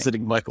interesting.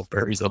 Visiting Michael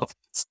Burry's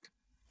office.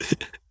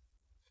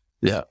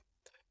 Yeah.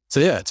 So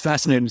yeah, it's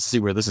fascinating to see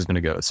where this is going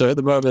to go. So at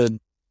the moment,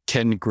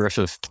 Ken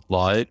Griffin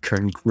lied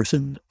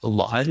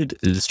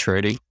is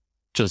trending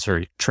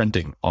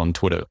on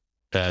Twitter.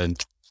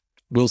 And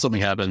will something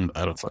happen?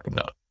 I don't fucking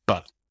know.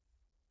 But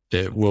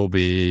it will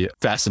be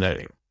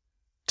fascinating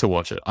to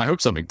watch it. I hope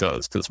something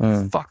does, because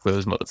fuck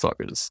those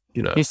motherfuckers.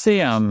 You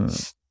see,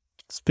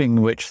 speaking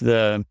of which,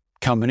 the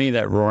company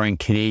that Roaring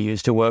Kitty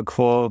used to work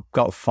for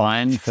got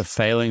fined for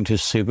failing to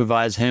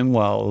supervise him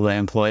while they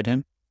employed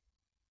him.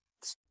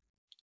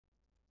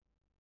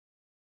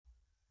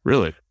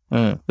 Really?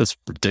 That's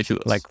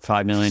ridiculous. Like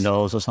 $5 million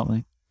or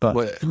something. But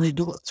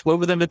what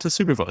were they meant to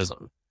supervise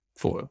them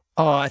for?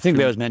 Oh, I think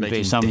there was meant to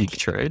be some big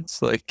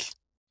trades. Like,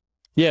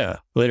 yeah,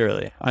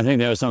 literally. I think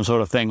there was some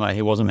sort of thing like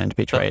he wasn't meant to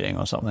be trading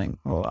or something.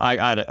 Or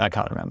I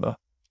can't remember.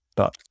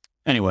 But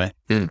anyway,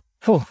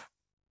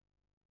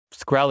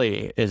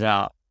 Skrelly is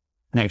out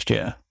next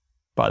year,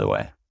 by the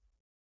way.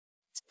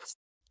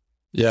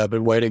 Yeah, I've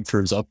been waiting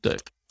for his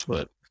update,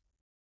 but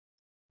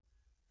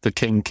the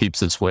king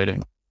keeps us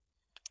waiting.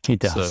 He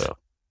does. So,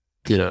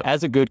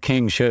 as a good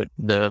king should.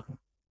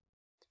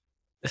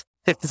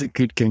 As a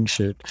good king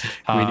should.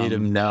 We need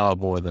him now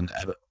more than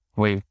ever.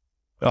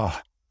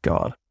 Oh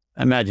God.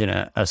 Imagine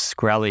a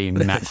Skrelly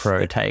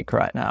macro take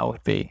right now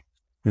would be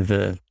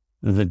the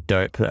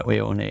dope that we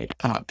all need.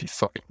 It'd be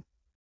fucking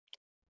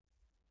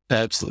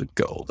absolute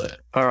gold there.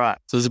 All right.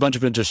 So there's a bunch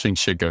of interesting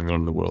shit going on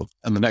in the world.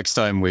 And the next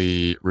time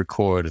we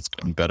record, it's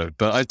going to be better.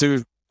 But I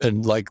do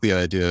like the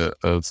idea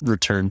of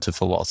return to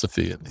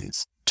philosophy in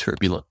these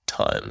turbulent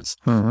times.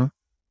 Mm-hmm.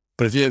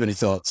 But if you have any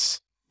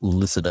thoughts,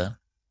 listener,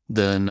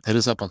 then hit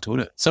us up on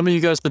Twitter. Some of you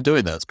guys have been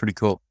doing that. It's pretty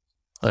cool.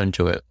 I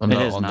enjoy it. I'm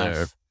not on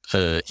there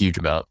a huge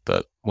amount,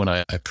 but when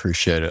I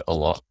appreciate it a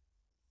lot.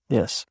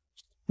 Yes.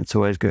 It's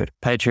always good.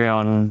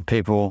 Patreon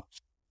people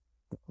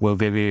will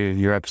give you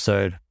your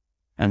episode,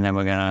 and then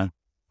we're gonna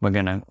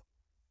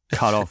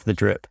cut off the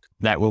drip.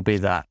 That will be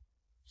that.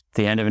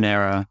 The end of an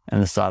era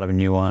and the start of a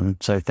new one.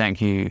 So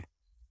thank you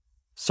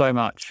so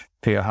much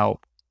for your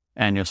help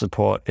and your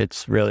support.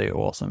 It's really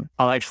awesome.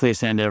 I'll actually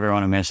send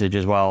everyone a message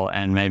as well,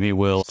 and maybe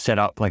we'll set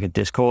up like a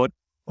Discord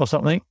or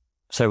something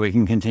so we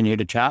can continue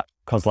to chat.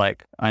 Because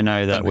like I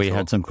know that we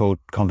had some cool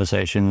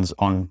conversations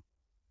on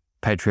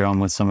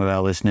Patreon with some of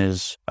our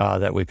listeners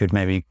that we could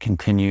maybe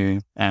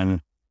continue.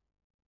 And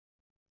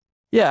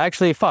yeah,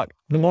 actually,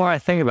 the more I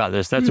think about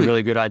this, that's a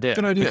really good idea.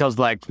 Good idea. Because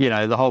like, you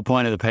know, the whole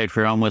point of the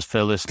Patreon was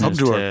for listeners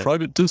come to our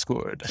private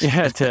Discord.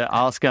 Yeah, to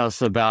ask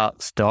us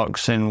about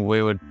stocks, and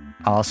we would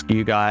ask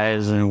you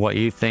guys and what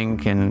you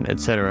think and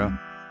etc.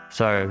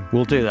 So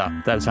we'll do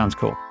that. That sounds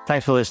cool.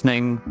 Thanks for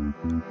listening.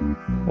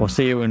 We'll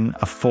see you in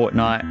a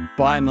fortnight,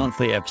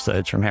 bi-monthly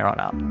episodes from here on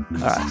out.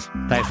 All right.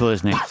 Thanks for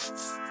listening.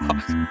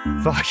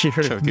 Fuck you.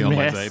 Choking on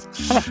my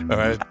vape. All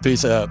right.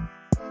 Peace out.